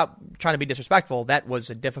without trying to be disrespectful, that was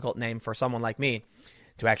a difficult name for someone like me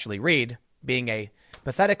to actually read, being a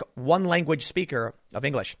pathetic one-language speaker of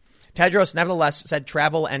English. Tedros nevertheless said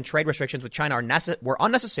travel and trade restrictions with China were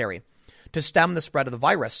unnecessary to stem the spread of the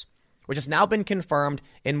virus, which has now been confirmed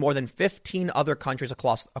in more than 15 other countries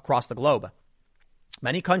across the globe.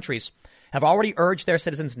 Many countries have already urged their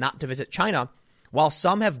citizens not to visit China, while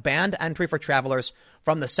some have banned entry for travelers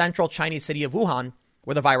from the central Chinese city of Wuhan,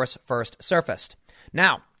 where the virus first surfaced.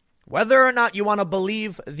 Now, whether or not you want to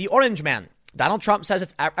believe the Orange Man, Donald Trump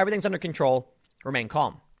says everything's under control. Remain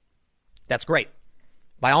calm. That's great.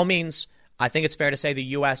 By all means, I think it's fair to say the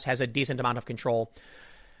U.S. has a decent amount of control.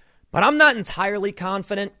 But I'm not entirely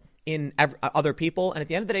confident in other people. And at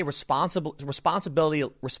the end of the day,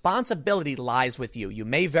 responsibility lies with you. You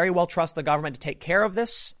may very well trust the government to take care of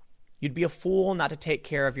this. You'd be a fool not to take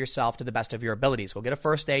care of yourself to the best of your abilities. Go get a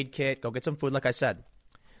first aid kit. Go get some food, like I said.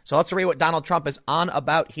 So let's read what Donald Trump is on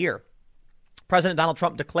about here. President Donald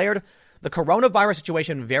Trump declared the coronavirus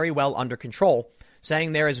situation very well under control,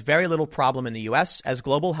 saying there is very little problem in the U.S. as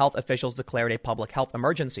global health officials declared a public health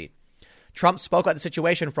emergency. Trump spoke about the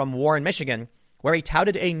situation from Warren, Michigan, where he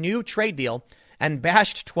touted a new trade deal and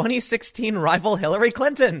bashed 2016 rival Hillary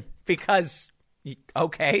Clinton because,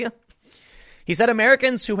 okay. He said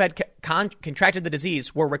Americans who had contracted the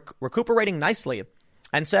disease were recuperating nicely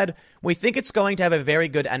and said, we think it's going to have a very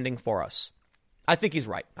good ending for us. I think he's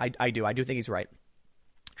right. I do think he's right.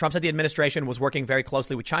 Trump said the administration was working very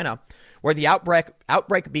closely with China, where the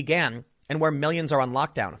outbreak began and where millions are on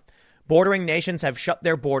lockdown. Bordering nations have shut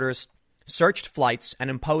their borders, searched flights, and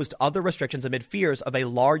imposed other restrictions amid fears of a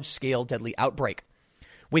large-scale deadly outbreak.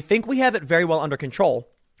 We think we have it very well under control.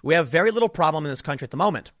 We have very little problem in this country at the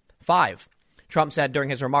moment. 5. Trump said during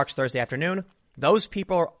his remarks Thursday afternoon, those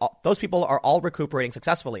people are all recuperating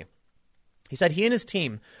successfully. He said he and his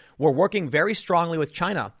team were working very strongly with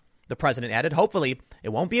China. The president added, hopefully, it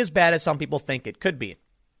won't be as bad as some people think it could be.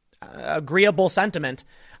 Agreeable sentiment.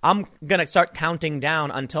 I'm going to start counting down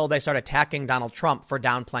until they start attacking Donald Trump for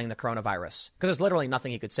downplaying the coronavirus. Because there's literally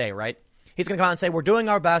nothing he could say, right? He's going to come out and say, we're doing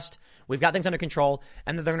our best. We've got things under control.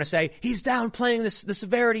 And then they're going to say, he's downplaying the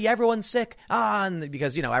severity. Everyone's sick.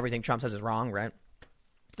 Because, everything Trump says is wrong, right?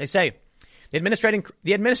 They say the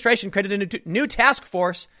administration created a new task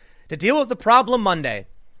force to deal with the problem Monday.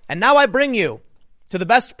 And now I bring you to the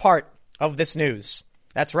best part of this news.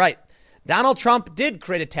 That's right. Donald Trump did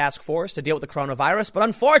create a task force to deal with the coronavirus, but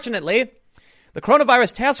unfortunately, the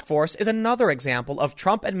coronavirus task force is another example of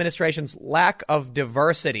Trump administration's lack of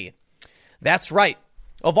diversity. That's right.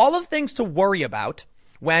 Of all of things to worry about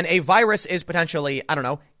when a virus is potentially,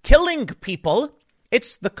 killing people,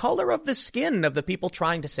 it's the color of the skin of the people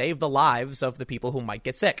trying to save the lives of the people who might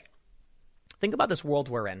get sick. Think about this world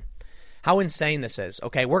we're in. How insane this is.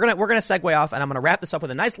 Okay, we're gonna segue off, and I'm gonna wrap this up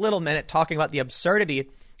with a nice little minute talking about the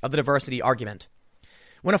absurdity of the diversity argument.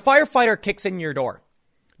 When a firefighter kicks in your door,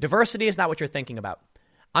 diversity is not what you're thinking about.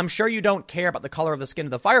 I'm sure you don't care about the color of the skin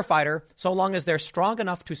of the firefighter so long as they're strong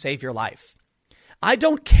enough to save your life. I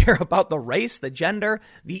don't care about the race, the gender,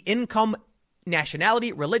 the income,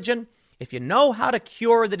 nationality, religion. If you know how to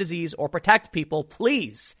cure the disease or protect people,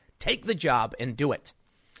 please take the job and do it.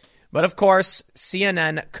 But of course,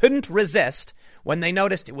 CNN couldn't resist when they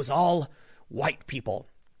noticed it was all white people.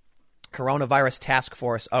 Coronavirus Task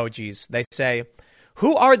Force, oh geez, they say,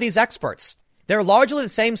 who are these experts? They're largely the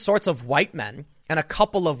same sorts of white men and a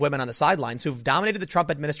couple of women on the sidelines who've dominated the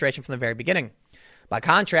Trump administration from the very beginning. By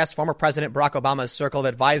contrast, former President Barack Obama's circle of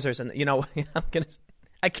advisors, and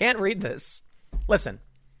I can't read this. Listen,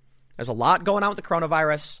 there's a lot going on with the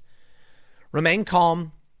coronavirus. Remain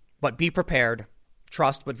calm, but be prepared.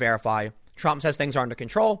 Trust, but verify. Trump says things are under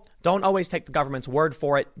control. Don't always take the government's word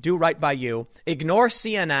for it. Do right by you. Ignore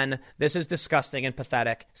CNN. This is disgusting and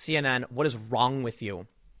pathetic. CNN, what is wrong with you?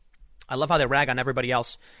 I love how they rag on everybody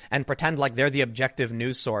else and pretend like they're the objective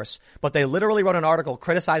news source. But they literally wrote an article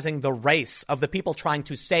criticizing the race of the people trying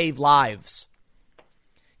to save lives.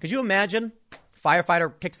 Could you imagine?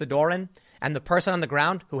 Firefighter kicks the door in and the person on the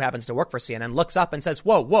ground, who happens to work for CNN, looks up and says,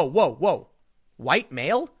 whoa, whoa, whoa, whoa. White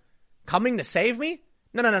male coming to save me?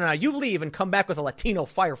 No. You leave and come back with a Latino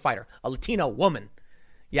firefighter, a Latino woman.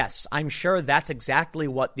 Yes, I'm sure that's exactly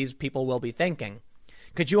what these people will be thinking.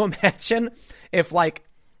 Could you imagine if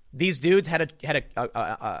these dudes had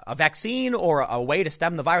a vaccine or a way to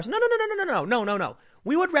stem the virus? No.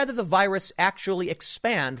 We would rather the virus actually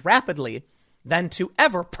expand rapidly than to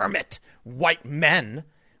ever permit white men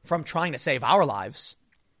from trying to save our lives.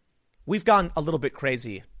 We've gone a little bit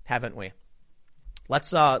crazy, haven't we?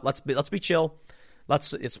 Let's be chill.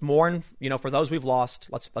 It's mourn, for those we've lost.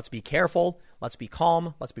 Let's be careful. Let's be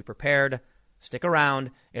calm. Let's be prepared. Stick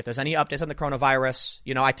around. If there's any updates on the coronavirus,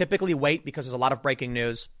 I typically wait because there's a lot of breaking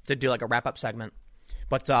news to do like a wrap up segment.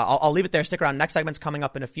 But I'll leave it there. Stick around. Next segment's coming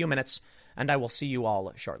up in a few minutes, and I will see you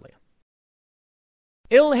all shortly.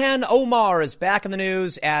 Ilhan Omar is back in the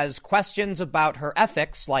news as questions about her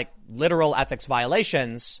ethics, like literal ethics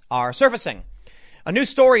violations, are surfacing. A new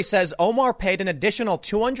story says Omar paid an additional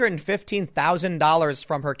 $215,000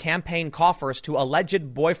 from her campaign coffers to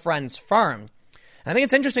alleged boyfriend's firm. And I think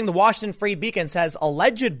it's interesting the Washington Free Beacon says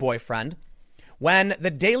alleged boyfriend when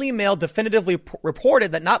the Daily Mail definitively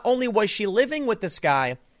reported that not only was she living with this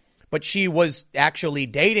guy, but she was actually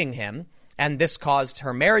dating him, and this caused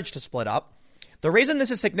her marriage to split up. The reason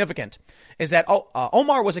this is significant is that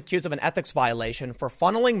Omar was accused of an ethics violation for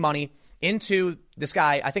funneling money into this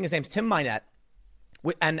guy. I think his name's Tim Minette.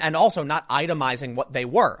 And also not itemizing what they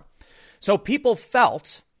were. So people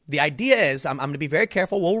felt, the idea is, I'm going to be very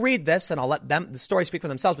careful. We'll read this and I'll let the story speak for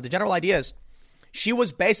themselves. But the general idea is she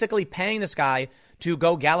was basically paying this guy to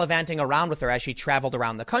go gallivanting around with her as she traveled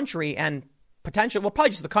around the country and potentially, well, probably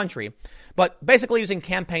just the country, but basically using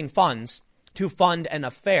campaign funds to fund an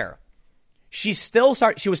affair. She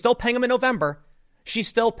was still paying him in November. She's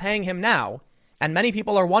still paying him now. And many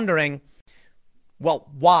people are wondering, well,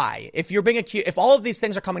 why? If you're being accused, if all of these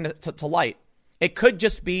things are coming to light, it could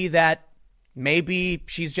just be that maybe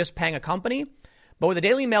she's just paying a company. But with the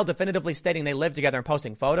Daily Mail definitively stating they live together and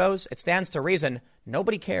posting photos, it stands to reason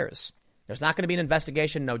nobody cares. There's not going to be an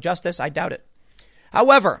investigation, no justice. I doubt it.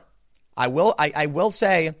 However, I will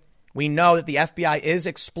say we know that the FBI is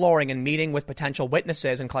exploring and meeting with potential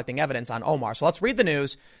witnesses and collecting evidence on Omar. So let's read the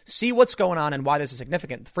news, see what's going on and why this is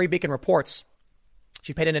significant. The Free Beacon reports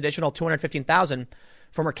she paid an additional $215,000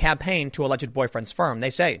 from her campaign to alleged boyfriend's firm. They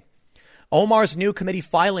say Omar's new committee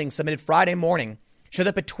filing submitted Friday morning show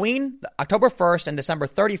that between October 1st and December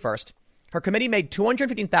 31st, her committee made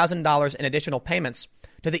 $215,000 in additional payments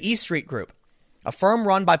to the E Street Group, a firm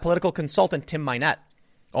run by political consultant Tim Minette,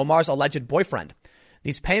 Omar's alleged boyfriend.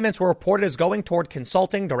 These payments were reported as going toward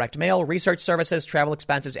consulting, direct mail, research services, travel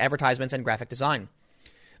expenses, advertisements, and graphic design.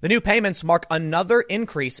 The new payments mark another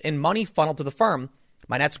increase in money funneled to the firm.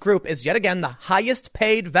 Minette's group is yet again the highest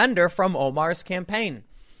paid vendor from Omar's campaign.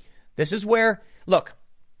 This is where, look,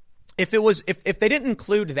 if they didn't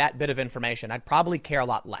include that bit of information, I'd probably care a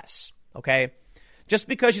lot less. Okay. Just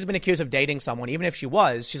because she's been accused of dating someone, even if she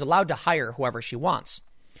was, she's allowed to hire whoever she wants.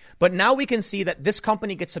 But now we can see that this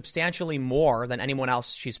company gets substantially more than anyone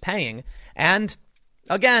else she's paying. And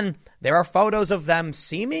again, there are photos of them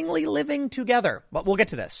seemingly living together. But we'll get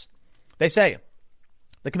to this. They say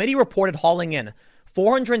the committee reported hauling in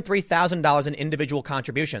 $403,000 in individual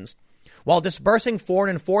contributions, while disbursing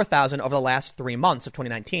 $404,000 over the last 3 months of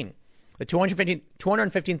 2019. The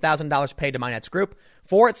 $215,000 paid to Minette's group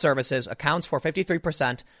for its services accounts for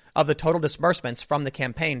 53% of the total disbursements from the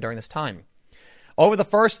campaign during this time. Over the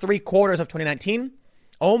first 3 quarters of 2019,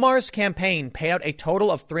 Omar's campaign paid out a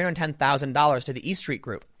total of $310,000 to the E Street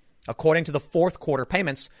Group. According to the fourth quarter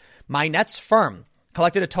payments, Minette's firm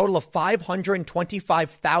collected a total of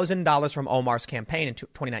 $525,000 from Omar's campaign in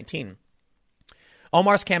 2019.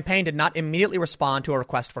 Omar's campaign did not immediately respond to a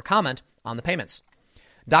request for comment on the payments.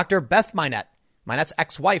 Dr. Beth Minette, Minette's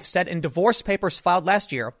ex-wife, said in divorce papers filed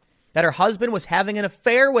last year that her husband was having an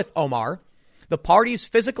affair with Omar. The parties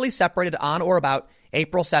physically separated on or about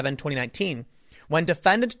April 7, 2019, when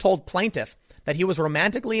defendant told plaintiff that he was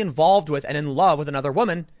romantically involved with and in love with another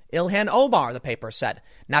woman, Ilhan Omar, the paper said.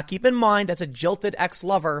 Now, keep in mind, that's a jilted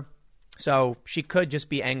ex-lover, so she could just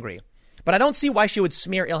be angry. But I don't see why she would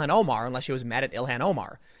smear Ilhan Omar unless she was mad at Ilhan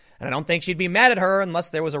Omar. And I don't think she'd be mad at her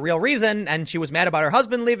unless there was a real reason and she was mad about her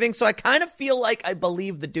husband leaving. So I kind of feel like I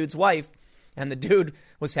believe the dude's wife and the dude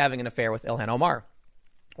was having an affair with Ilhan Omar,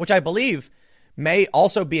 which I believe may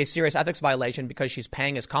also be a serious ethics violation because she's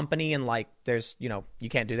paying his company and there's, you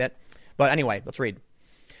can't do that. But anyway, let's read.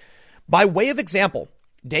 By way of example,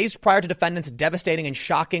 days prior to defendant's devastating and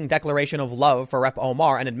shocking declaration of love for Rep.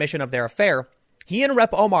 Omar and admission of their affair, he and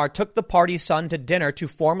Rep. Omar took the party's son to dinner to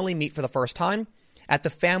formally meet for the first time at the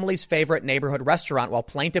family's favorite neighborhood restaurant while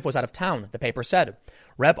plaintiff was out of town, the paper said.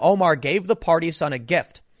 Rep. Omar gave the party's son a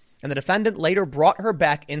gift, and the defendant later brought her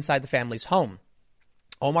back inside the family's home.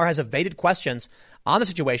 Omar has evaded questions on the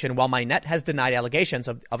situation while Minette has denied allegations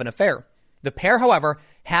of an affair. The pair, however,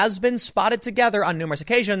 has been spotted together on numerous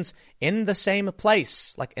occasions in the same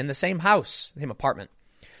place, like in the same house, the same apartment.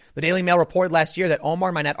 The Daily Mail reported last year that Omar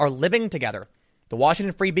and Minette are living together. The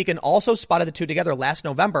Washington Free Beacon also spotted the two together last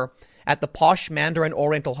November at the posh Mandarin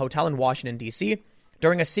Oriental Hotel in Washington, D.C.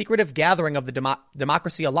 during a secretive gathering of the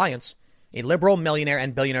Democracy Alliance, a liberal millionaire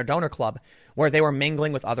and billionaire donor club, where they were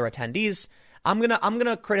mingling with other attendees. I'm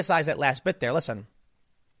gonna criticize that last bit there. Listen,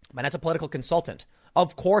 Minette's a political consultant.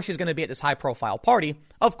 Of course, she's going to be at this high-profile party.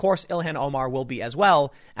 Of course, Ilhan Omar will be as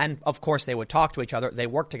well. And of course, they would talk to each other. They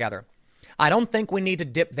work together. I don't think we need to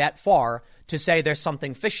dip that far to say there's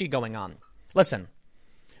something fishy going on. Listen,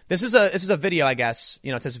 this is a video, I guess.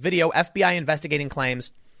 It says video FBI investigating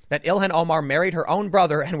claims that Ilhan Omar married her own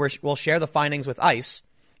brother and will share the findings with ICE.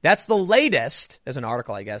 That's the latest. There's an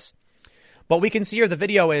article, I guess. But we can see here the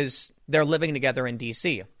video is they're living together in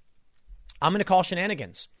D.C. I'm going to call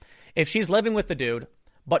shenanigans. If she's living with the dude,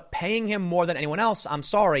 but paying him more than anyone else, I'm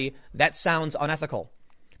sorry, that sounds unethical.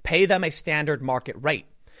 Pay them a standard market rate.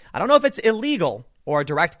 I don't know if it's illegal or a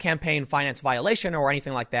direct campaign finance violation or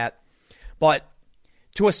anything like that, but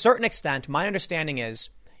to a certain extent, my understanding is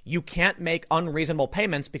you can't make unreasonable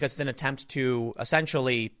payments because it's an attempt to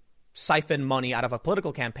essentially siphon money out of a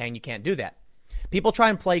political campaign. You can't do that. People try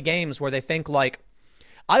and play games where they think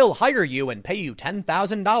I'll hire you and pay you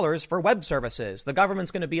 $10,000 for web services. The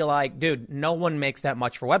government's going to be like, dude, no one makes that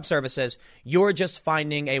much for web services. You're just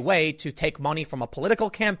finding a way to take money from a political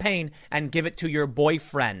campaign and give it to your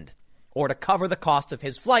boyfriend or to cover the cost of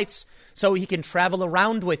his flights so he can travel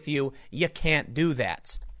around with you. You can't do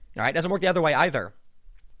that. All right. Doesn't work the other way either.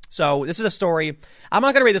 So this is a story. I'm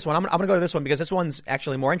not going to read this one. I'm going to go to this one because this one's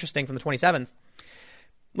actually more interesting from the 27th.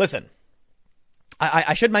 Listen,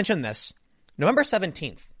 I should mention this. November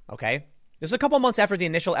 17th, okay? This is a couple months after the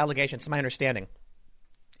initial allegations, to my understanding.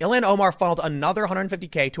 Ilhan Omar funneled another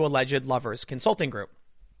 $150K to alleged lovers consulting group.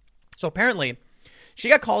 So apparently, she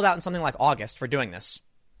got called out in something like August for doing this.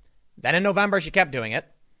 Then in November, she kept doing it.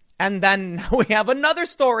 And then we have another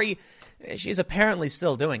story. She's apparently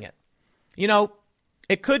still doing it.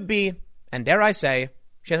 It could be, and dare I say,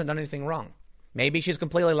 she hasn't done anything wrong. Maybe she's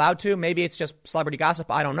completely allowed to. Maybe it's just celebrity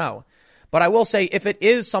gossip. I don't know. But I will say if it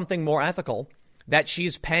is something more ethical that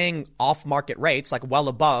she's paying off-market rates, like well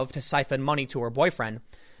above, to siphon money to her boyfriend,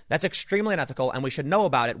 that's extremely unethical, and we should know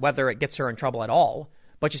about it, whether it gets her in trouble at all.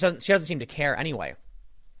 But she doesn't seem to care anyway.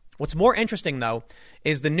 What's more interesting, though,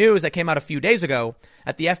 is the news that came out a few days ago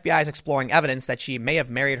that the FBI is exploring evidence that she may have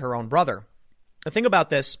married her own brother. The thing about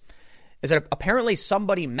this is that apparently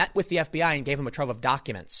somebody met with the FBI and gave him a trove of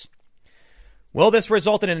documents. Will this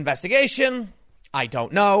result in an investigation? I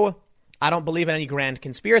don't know. I don't believe in any grand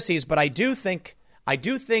conspiracies, but I do think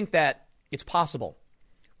that it's possible.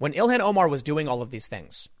 When Ilhan Omar was doing all of these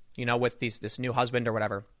things, with this new husband or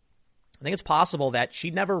whatever, I think it's possible that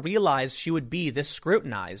she never realized she would be this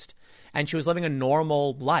scrutinized and she was living a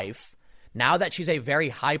normal life. Now that she's a very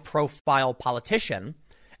high profile politician,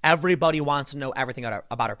 everybody wants to know everything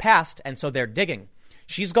about her past. And so they're digging.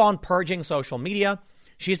 She's gone purging social media.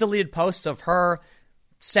 She's deleted posts of her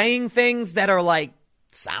saying things that are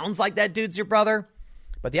sounds like that dude's your brother.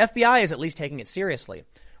 But the FBI is at least taking it seriously.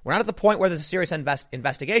 We're not at the point where there's a serious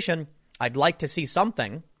investigation. I'd like to see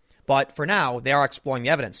something. But for now, they are exploring the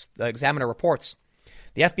evidence. The Examiner reports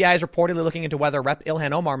The FBI is reportedly looking into whether Rep.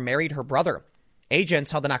 Ilhan Omar married her brother.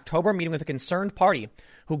 Agents held an October meeting with a concerned party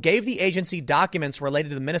who gave the agency documents related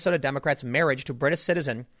to the Minnesota Democrats' marriage to British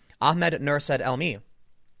citizen Ahmed Nursaid Elmi,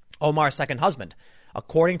 Omar's second husband.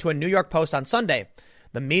 According to a New York Post on Sunday,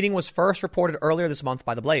 the meeting was first reported earlier this month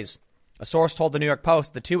by The Blaze. A source told the New York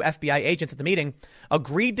Post the two FBI agents at the meeting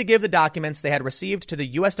agreed to give the documents they had received to the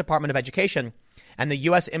U.S. Department of Education and the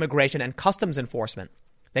U.S. Immigration and Customs Enforcement.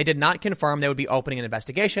 They did not confirm they would be opening an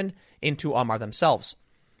investigation into Omar themselves.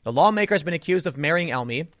 The lawmaker has been accused of marrying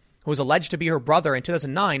Elmi, who was alleged to be her brother, in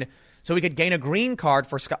 2009, so he could gain a green card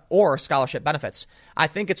or scholarship benefits. I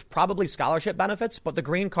think it's probably scholarship benefits, but the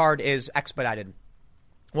green card is expedited.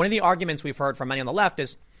 One of the arguments we've heard from many on the left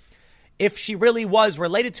is if she really was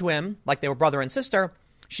related to him, like they were brother and sister,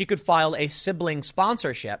 she could file a sibling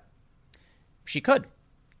sponsorship. She could.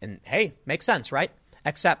 And hey, makes sense, right?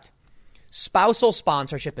 Except spousal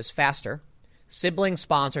sponsorship is faster. Sibling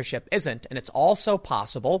sponsorship isn't. And it's also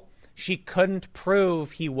possible she couldn't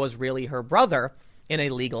prove he was really her brother in a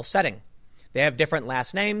legal setting. They have different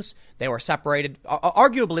last names. They were separated.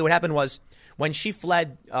 Arguably, what happened was when she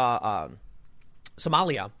fled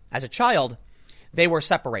Somalia as a child, they were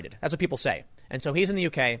separated. That's what people say. And so he's in the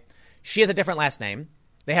UK. She has a different last name.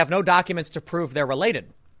 They have no documents to prove they're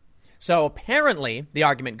related. So apparently, the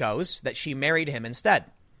argument goes that she married him instead.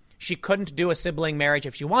 She couldn't do a sibling marriage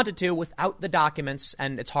if she wanted to without the documents,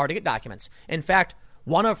 and it's hard to get documents. In fact,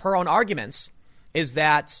 one of her own arguments is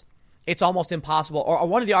that it's almost impossible, or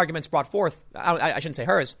one of the arguments brought forth, I shouldn't say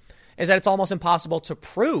hers, is that it's almost impossible to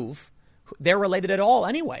prove they're related at all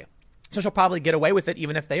anyway. So she'll probably get away with it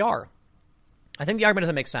even if they are. I think the argument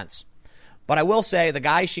doesn't make sense. But I will say the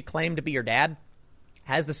guy she claimed to be your dad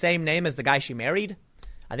has the same name as the guy she married.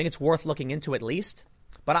 I think it's worth looking into at least.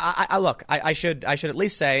 But I should at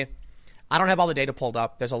least say I don't have all the data pulled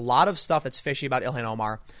up. There's a lot of stuff that's fishy about Ilhan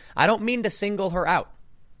Omar. I don't mean to single her out,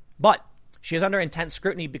 but she is under intense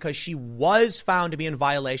scrutiny because she was found to be in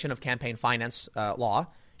violation of campaign finance law.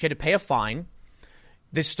 She had to pay a fine.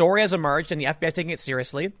 This story has emerged and the FBI is taking it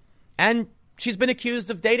seriously. And she's been accused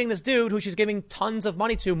of dating this dude who she's giving tons of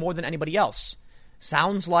money to more than anybody else.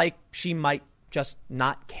 Sounds like she might just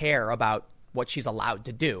not care about what she's allowed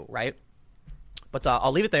to do, right? But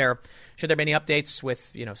I'll leave it there. Should there be any updates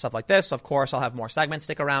with, stuff like this, of course, I'll have more segments.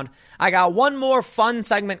 Stick around. I got one more fun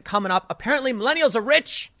segment coming up. Apparently, millennials are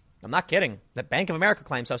rich. I'm not kidding. The Bank of America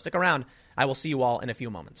claims so. Stick around. I will see you all in a few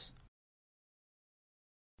moments.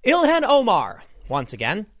 Ilhan Omar, once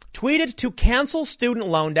again, tweeted to cancel student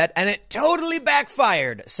loan debt, and it totally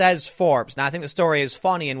backfired, says Forbes. Now, I think the story is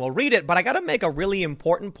funny, and we'll read it, but I got to make a really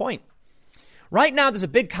important point. Right now, there's a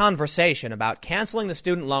big conversation about canceling the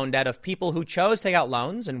student loan debt of people who chose to take out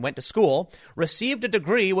loans and went to school, received a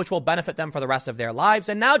degree which will benefit them for the rest of their lives,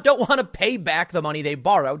 and now don't want to pay back the money they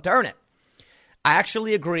borrowed to earn it. I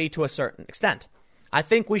actually agree to a certain extent. I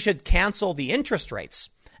think we should cancel the interest rates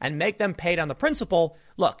and make them paid on the principal.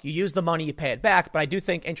 Look, you use the money, you pay it back, but I do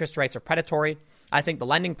think interest rates are predatory. I think the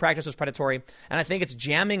lending practice is predatory, and I think it's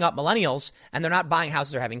jamming up millennials, and they're not buying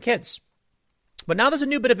houses or having kids. But now there's a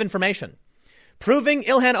new bit of information proving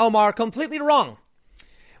Ilhan Omar completely wrong.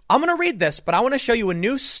 I'm going to read this, but I want to show you a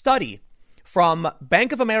new study from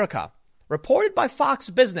Bank of America, reported by Fox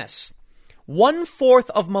Business. 1/4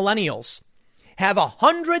 of millennials have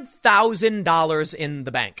 $100,000 in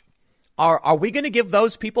the bank. Are we going to give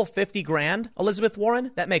those people 50 grand, Elizabeth Warren?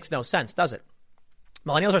 That makes no sense, does it?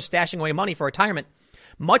 Millennials are stashing away money for retirement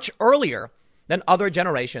much earlier than other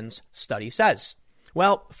generations, study says.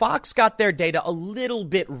 Well, Fox got their data a little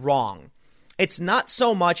bit wrong. It's not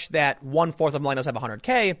so much that 1/4 of millennials have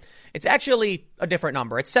 100K. It's actually a different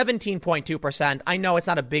number. It's 17.2%. I know it's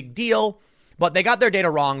not a big deal, but they got their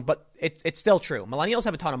data wrong, but it's still true. Millennials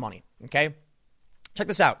have a ton of money. Okay. Check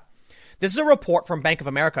this out. This is a report from Bank of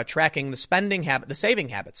America tracking the saving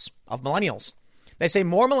habits of millennials. They say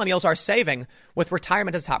more millennials are saving with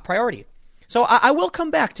retirement as a top priority. So I will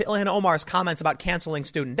come back to Ilhan Omar's comments about canceling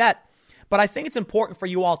student debt, but I think it's important for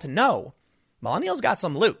you all to know millennials got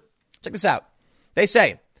some loot. Check this out. They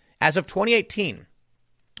say, as of 2019,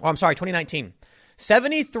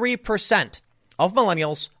 73% of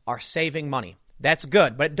millennials are saving money. That's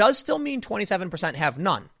good, but it does still mean 27% have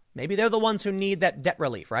none. Maybe they're the ones who need that debt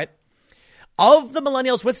relief, right? Of the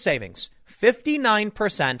millennials with savings,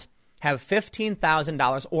 59% have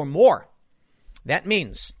 $15,000 or more. That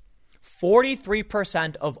means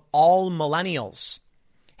 43% of all millennials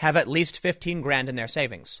have at least 15 grand in their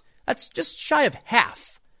savings. That's just shy of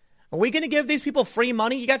half. Are we going to give these people free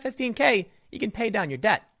money? You got 15K, you can pay down your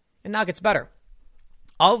debt. And now it gets better.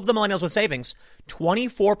 Of the millennials with savings,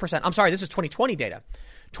 24%, this is 2020 data,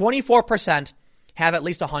 24% have at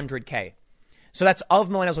least 100K. So that's of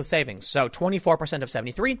millennials with savings. So 24% of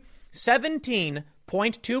 73,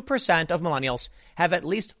 17.2% of millennials have at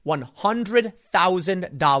least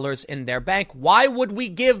 $100,000 in their bank. Why would we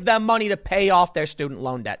give them money to pay off their student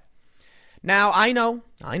loan debt? Now, I know,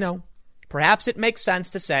 perhaps it makes sense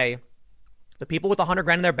to say the people with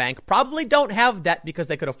 $100,000 in their bank probably don't have debt because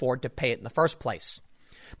they could afford to pay it in the first place.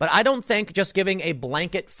 But I don't think just giving a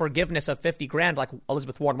blanket forgiveness of $50,000 like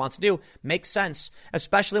Elizabeth Warren wants to do makes sense,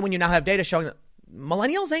 especially when you now have data showing that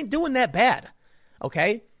millennials ain't doing that bad.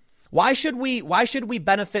 Okay? Why should we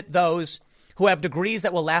benefit those who have degrees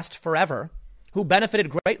that will last forever, who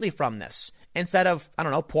benefited greatly from this, instead of,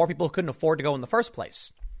 poor people who couldn't afford to go in the first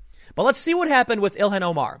place? But let's see what happened with Ilhan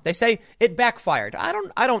Omar. They say it backfired. I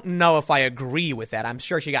don't know if I agree with that. I'm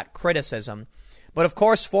sure she got criticism. But of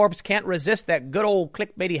course, Forbes can't resist that good old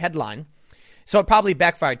clickbaity headline. So it probably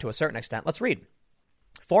backfired to a certain extent. Let's read.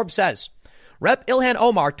 Forbes says, Rep. Ilhan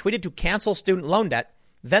Omar tweeted to cancel student loan debt.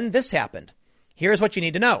 Then this happened. Here's what you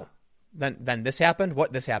need to know. Then this happened?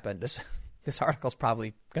 What this happened? This article's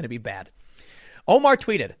probably going to be bad. Omar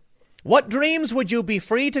tweeted, what dreams would you be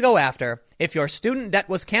free to go after if your student debt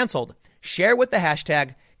was canceled? Share with the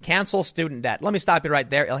hashtag cancel student debt. Let me stop you right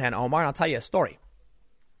there, Ilhan Omar, and I'll tell you a story.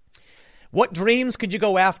 What dreams could you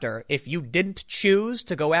go after if you didn't choose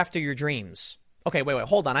to go after your dreams? Okay, wait,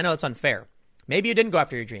 hold on. I know that's unfair. Maybe you didn't go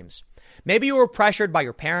after your dreams. Maybe you were pressured by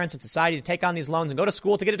your parents and society to take on these loans and go to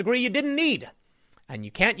school to get a degree you didn't need and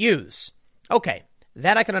you can't use. Okay,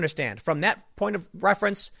 that I can understand. From that point of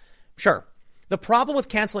reference, sure. The problem with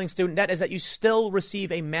canceling student debt is that you still receive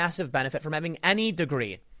a massive benefit from having any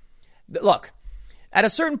degree. Look, at a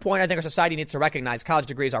certain point, I think our society needs to recognize college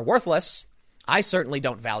degrees are worthless. I certainly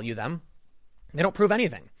don't value them. They don't prove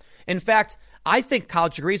anything. In fact, I think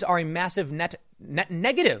college degrees are a massive net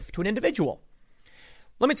negative to an individual.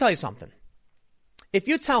 Let me tell you something. If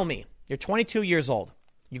you tell me you're 22 years old,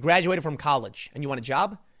 you graduated from college, and you want a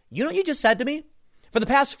job, you know what you just said to me? For the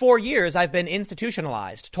past 4 years, I've been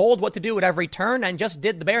institutionalized, told what to do at every turn, and just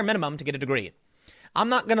did the bare minimum to get a degree. I'm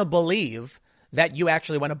not going to believe that you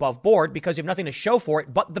actually went above board because you have nothing to show for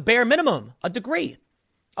it but the bare minimum, a degree.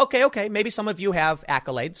 Okay, maybe some of you have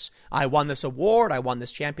accolades. I won this award, I won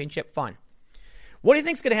this championship, fine. What do you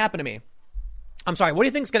think's going to happen to me? What do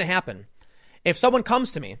you think's going to happen if someone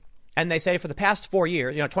comes to me and they say for the past 4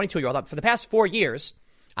 years, 22-year-old, for the past 4 years,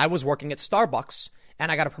 I was working at Starbucks and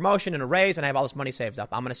I got a promotion and a raise and I have all this money saved up.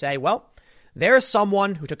 I'm going to say, well, there's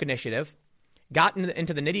someone who took initiative, got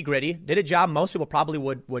into the nitty gritty, did a job most people probably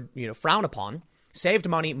would frown upon, saved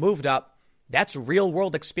money, moved up. That's real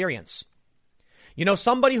world experience.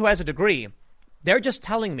 Somebody who has a degree, they're just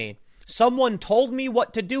telling me someone told me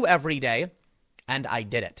what to do every day and I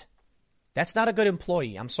did it. That's not a good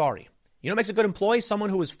employee. I'm sorry. You know what makes a good employee? Someone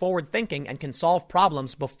who is forward thinking and can solve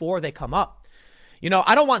problems before they come up.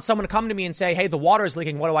 I don't want someone to come to me and say, hey, the water is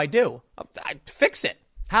leaking. What do I do? I fix it.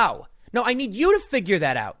 How? No, I need you to figure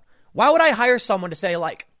that out. Why would I hire someone to say,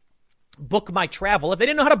 book my travel if they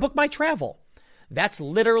didn't know how to book my travel? That's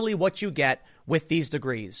literally what you get with these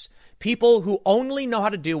degrees. People who only know how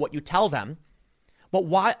to do what you tell them. But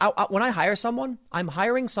when I hire someone, I'm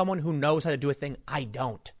hiring someone who knows how to do a thing I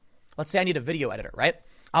don't. Let's say I need a video editor, right?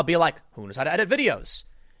 I'll be like, who knows how to edit videos?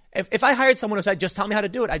 If I hired someone who said, just tell me how to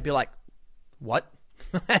do it, I'd be like, what?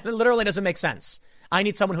 It literally doesn't make sense. I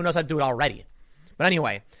need someone who knows how to do it already. But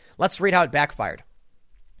anyway, let's read how it backfired.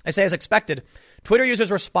 I say, as expected, Twitter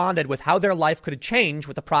users responded with how their life could change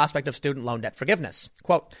with the prospect of student loan debt forgiveness.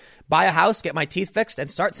 Quote, buy a house, get my teeth fixed,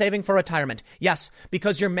 and start saving for retirement. Yes,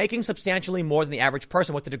 because you're making substantially more than the average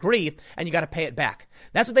person with a degree, and you got to pay it back.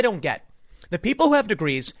 That's what they don't get. The people who have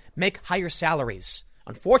degrees make higher salaries.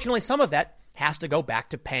 Unfortunately, some of that has to go back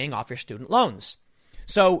to paying off your student loans.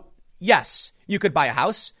 So, yes, you could buy a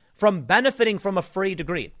house from benefiting from a free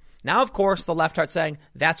degree. Now, of course, the left starts saying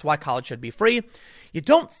that's why college should be free. You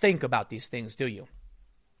don't think about these things, do you?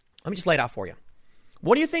 Let me just lay it out for you.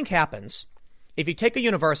 What do you think happens if you take a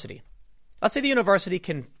university? Let's say the university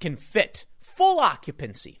can fit full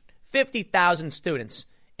occupancy, 50,000 students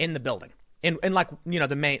in the building, in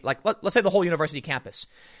the main, let's say the whole university campus.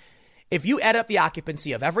 If you add up the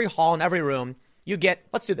occupancy of every hall and every room, you get,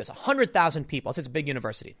 let's do this, 100,000 people. Let's say it's a big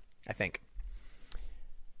university, I think.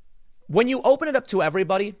 When you open it up to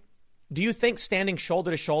everybody, do you think standing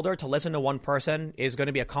shoulder to shoulder to listen to one person is going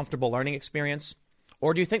to be a comfortable learning experience?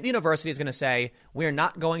 Or do you think the university is going to say, we're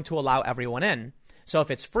not going to allow everyone in, so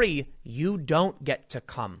if it's free, you don't get to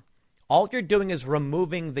come? All you're doing is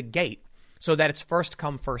removing the gate so that it's first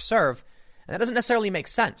come, first serve. And that doesn't necessarily make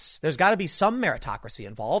sense. There's got to be some meritocracy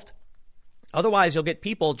involved. Otherwise, you'll get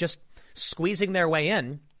people just squeezing their way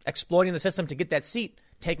in exploiting the system to get that seat,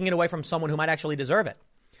 taking it away from someone who might actually deserve it.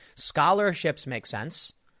 Scholarships make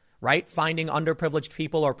sense, right? Finding underprivileged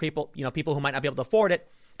people or people who might not be able to afford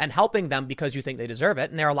it and helping them because you think they deserve it.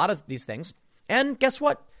 And there are a lot of these things. And guess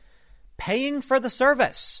what? Paying for the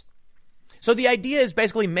service. So the idea is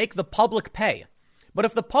basically make the public pay. But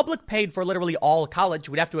if the public paid for literally all college,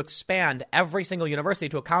 we'd have to expand every single university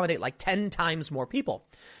to accommodate like 10 times more people.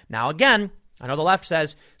 Now, again, I know the left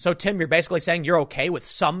says, so Tim, you're basically saying you're okay with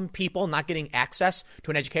some people not getting access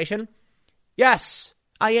to an education? Yes,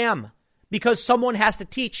 I am. Because someone has to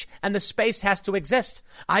teach and the space has to exist.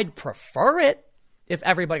 I'd prefer it if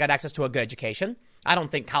everybody got access to a good education. I don't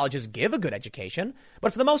think colleges give a good education.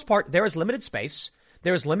 But for the most part, there is limited space.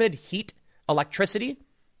 There is limited heat, electricity,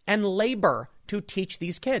 and labor to teach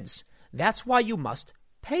these kids. That's why you must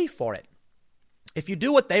pay for it. If you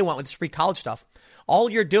do what they want with this free college stuff, all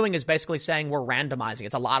you're doing is basically saying we're randomizing.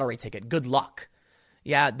 It's a lottery ticket. Good luck.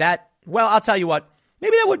 Yeah, I'll tell you what,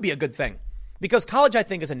 maybe that would be a good thing because college, I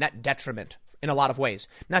think, is a net detriment in a lot of ways.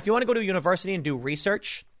 Now, if you want to go to a university and do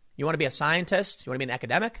research, you want to be a scientist, you want to be an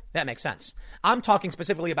academic, that makes sense. I'm talking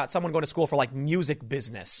specifically about someone going to school for like music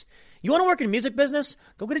business. You want to work in music business?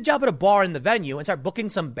 Go get a job at a bar in the venue and start booking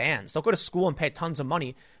some bands. Don't go to school and pay tons of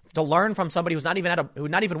money to learn from somebody who's not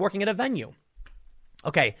even working at a venue.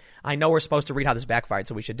 Okay, I know we're supposed to read how this backfired,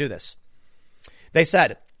 so we should do this. They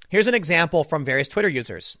said, here's an example from various Twitter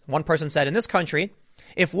users. One person said, in this country,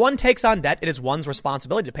 if one takes on debt, it is one's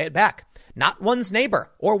responsibility to pay it back, not one's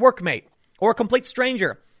neighbor or workmate or a complete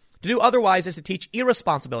stranger. To do otherwise is to teach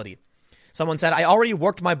irresponsibility. Someone said, I already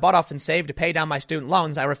worked my butt off and saved to pay down my student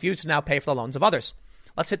loans. I refuse to now pay for the loans of others.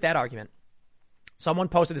 Let's hit that argument. Someone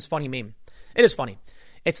posted this funny meme. It is funny.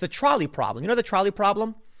 It's the trolley problem. You know the trolley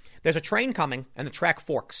problem? There's a train coming and the track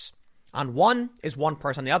forks. On one is one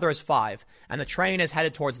person, the other is 5, and the train is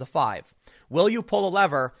headed towards the 5. Will you pull the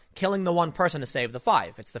lever, killing the one person to save the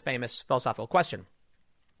 5? It's the famous philosophical question.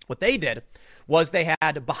 What they did was they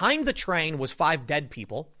had behind the train was 5 dead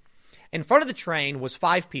people. In front of the train was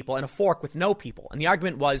 5 people and a fork with no people. And the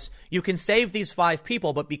argument was you can save these 5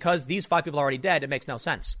 people, but because these 5 people are already dead, it makes no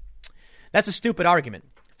sense. That's a stupid argument.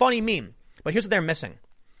 Funny meme. But here's what they're missing.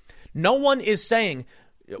 No one is saying,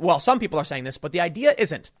 well, some people are saying this, but the idea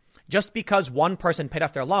isn't just because one person paid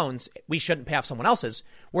off their loans, we shouldn't pay off someone else's.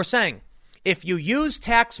 We're saying if you use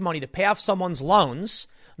tax money to pay off someone's loans,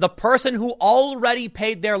 the person who already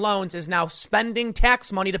paid their loans is now spending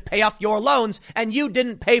tax money to pay off your loans, and you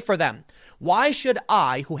didn't pay for them. Why should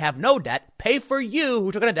I, who have no debt, pay for you,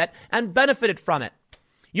 who took on a debt, and benefited from it?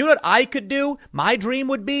 You know what I could do? My dream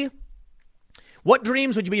would be? What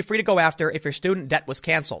dreams would you be free to go after if your student debt was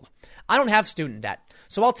canceled? I don't have student debt,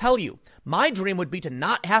 so I'll tell you, my dream would be to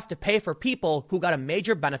not have to pay for people who got a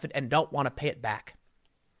major benefit and don't want to pay it back.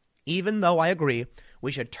 Even though I agree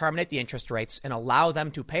we should terminate the interest rates and allow them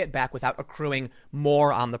to pay it back without accruing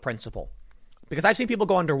more on the principal. Because I've seen people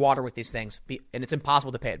go underwater with these things, and it's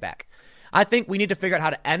impossible to pay it back. I think we need to figure out how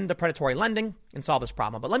to end the predatory lending and solve this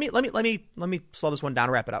problem. But let me slow this one down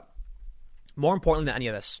and wrap it up. More importantly than any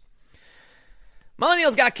of this,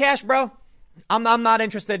 millennials got cash, bro. I'm not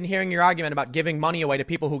interested in hearing your argument about giving money away to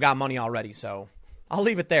people who got money already. So I'll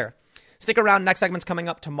leave it there. Stick around. Next segment's coming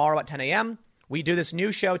up tomorrow at 10 a.m. We do this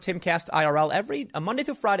new show, Timcast IRL, every Monday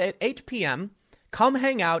through Friday at 8 p.m. Come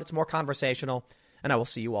hang out. It's more conversational, and I will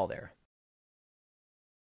see you all there.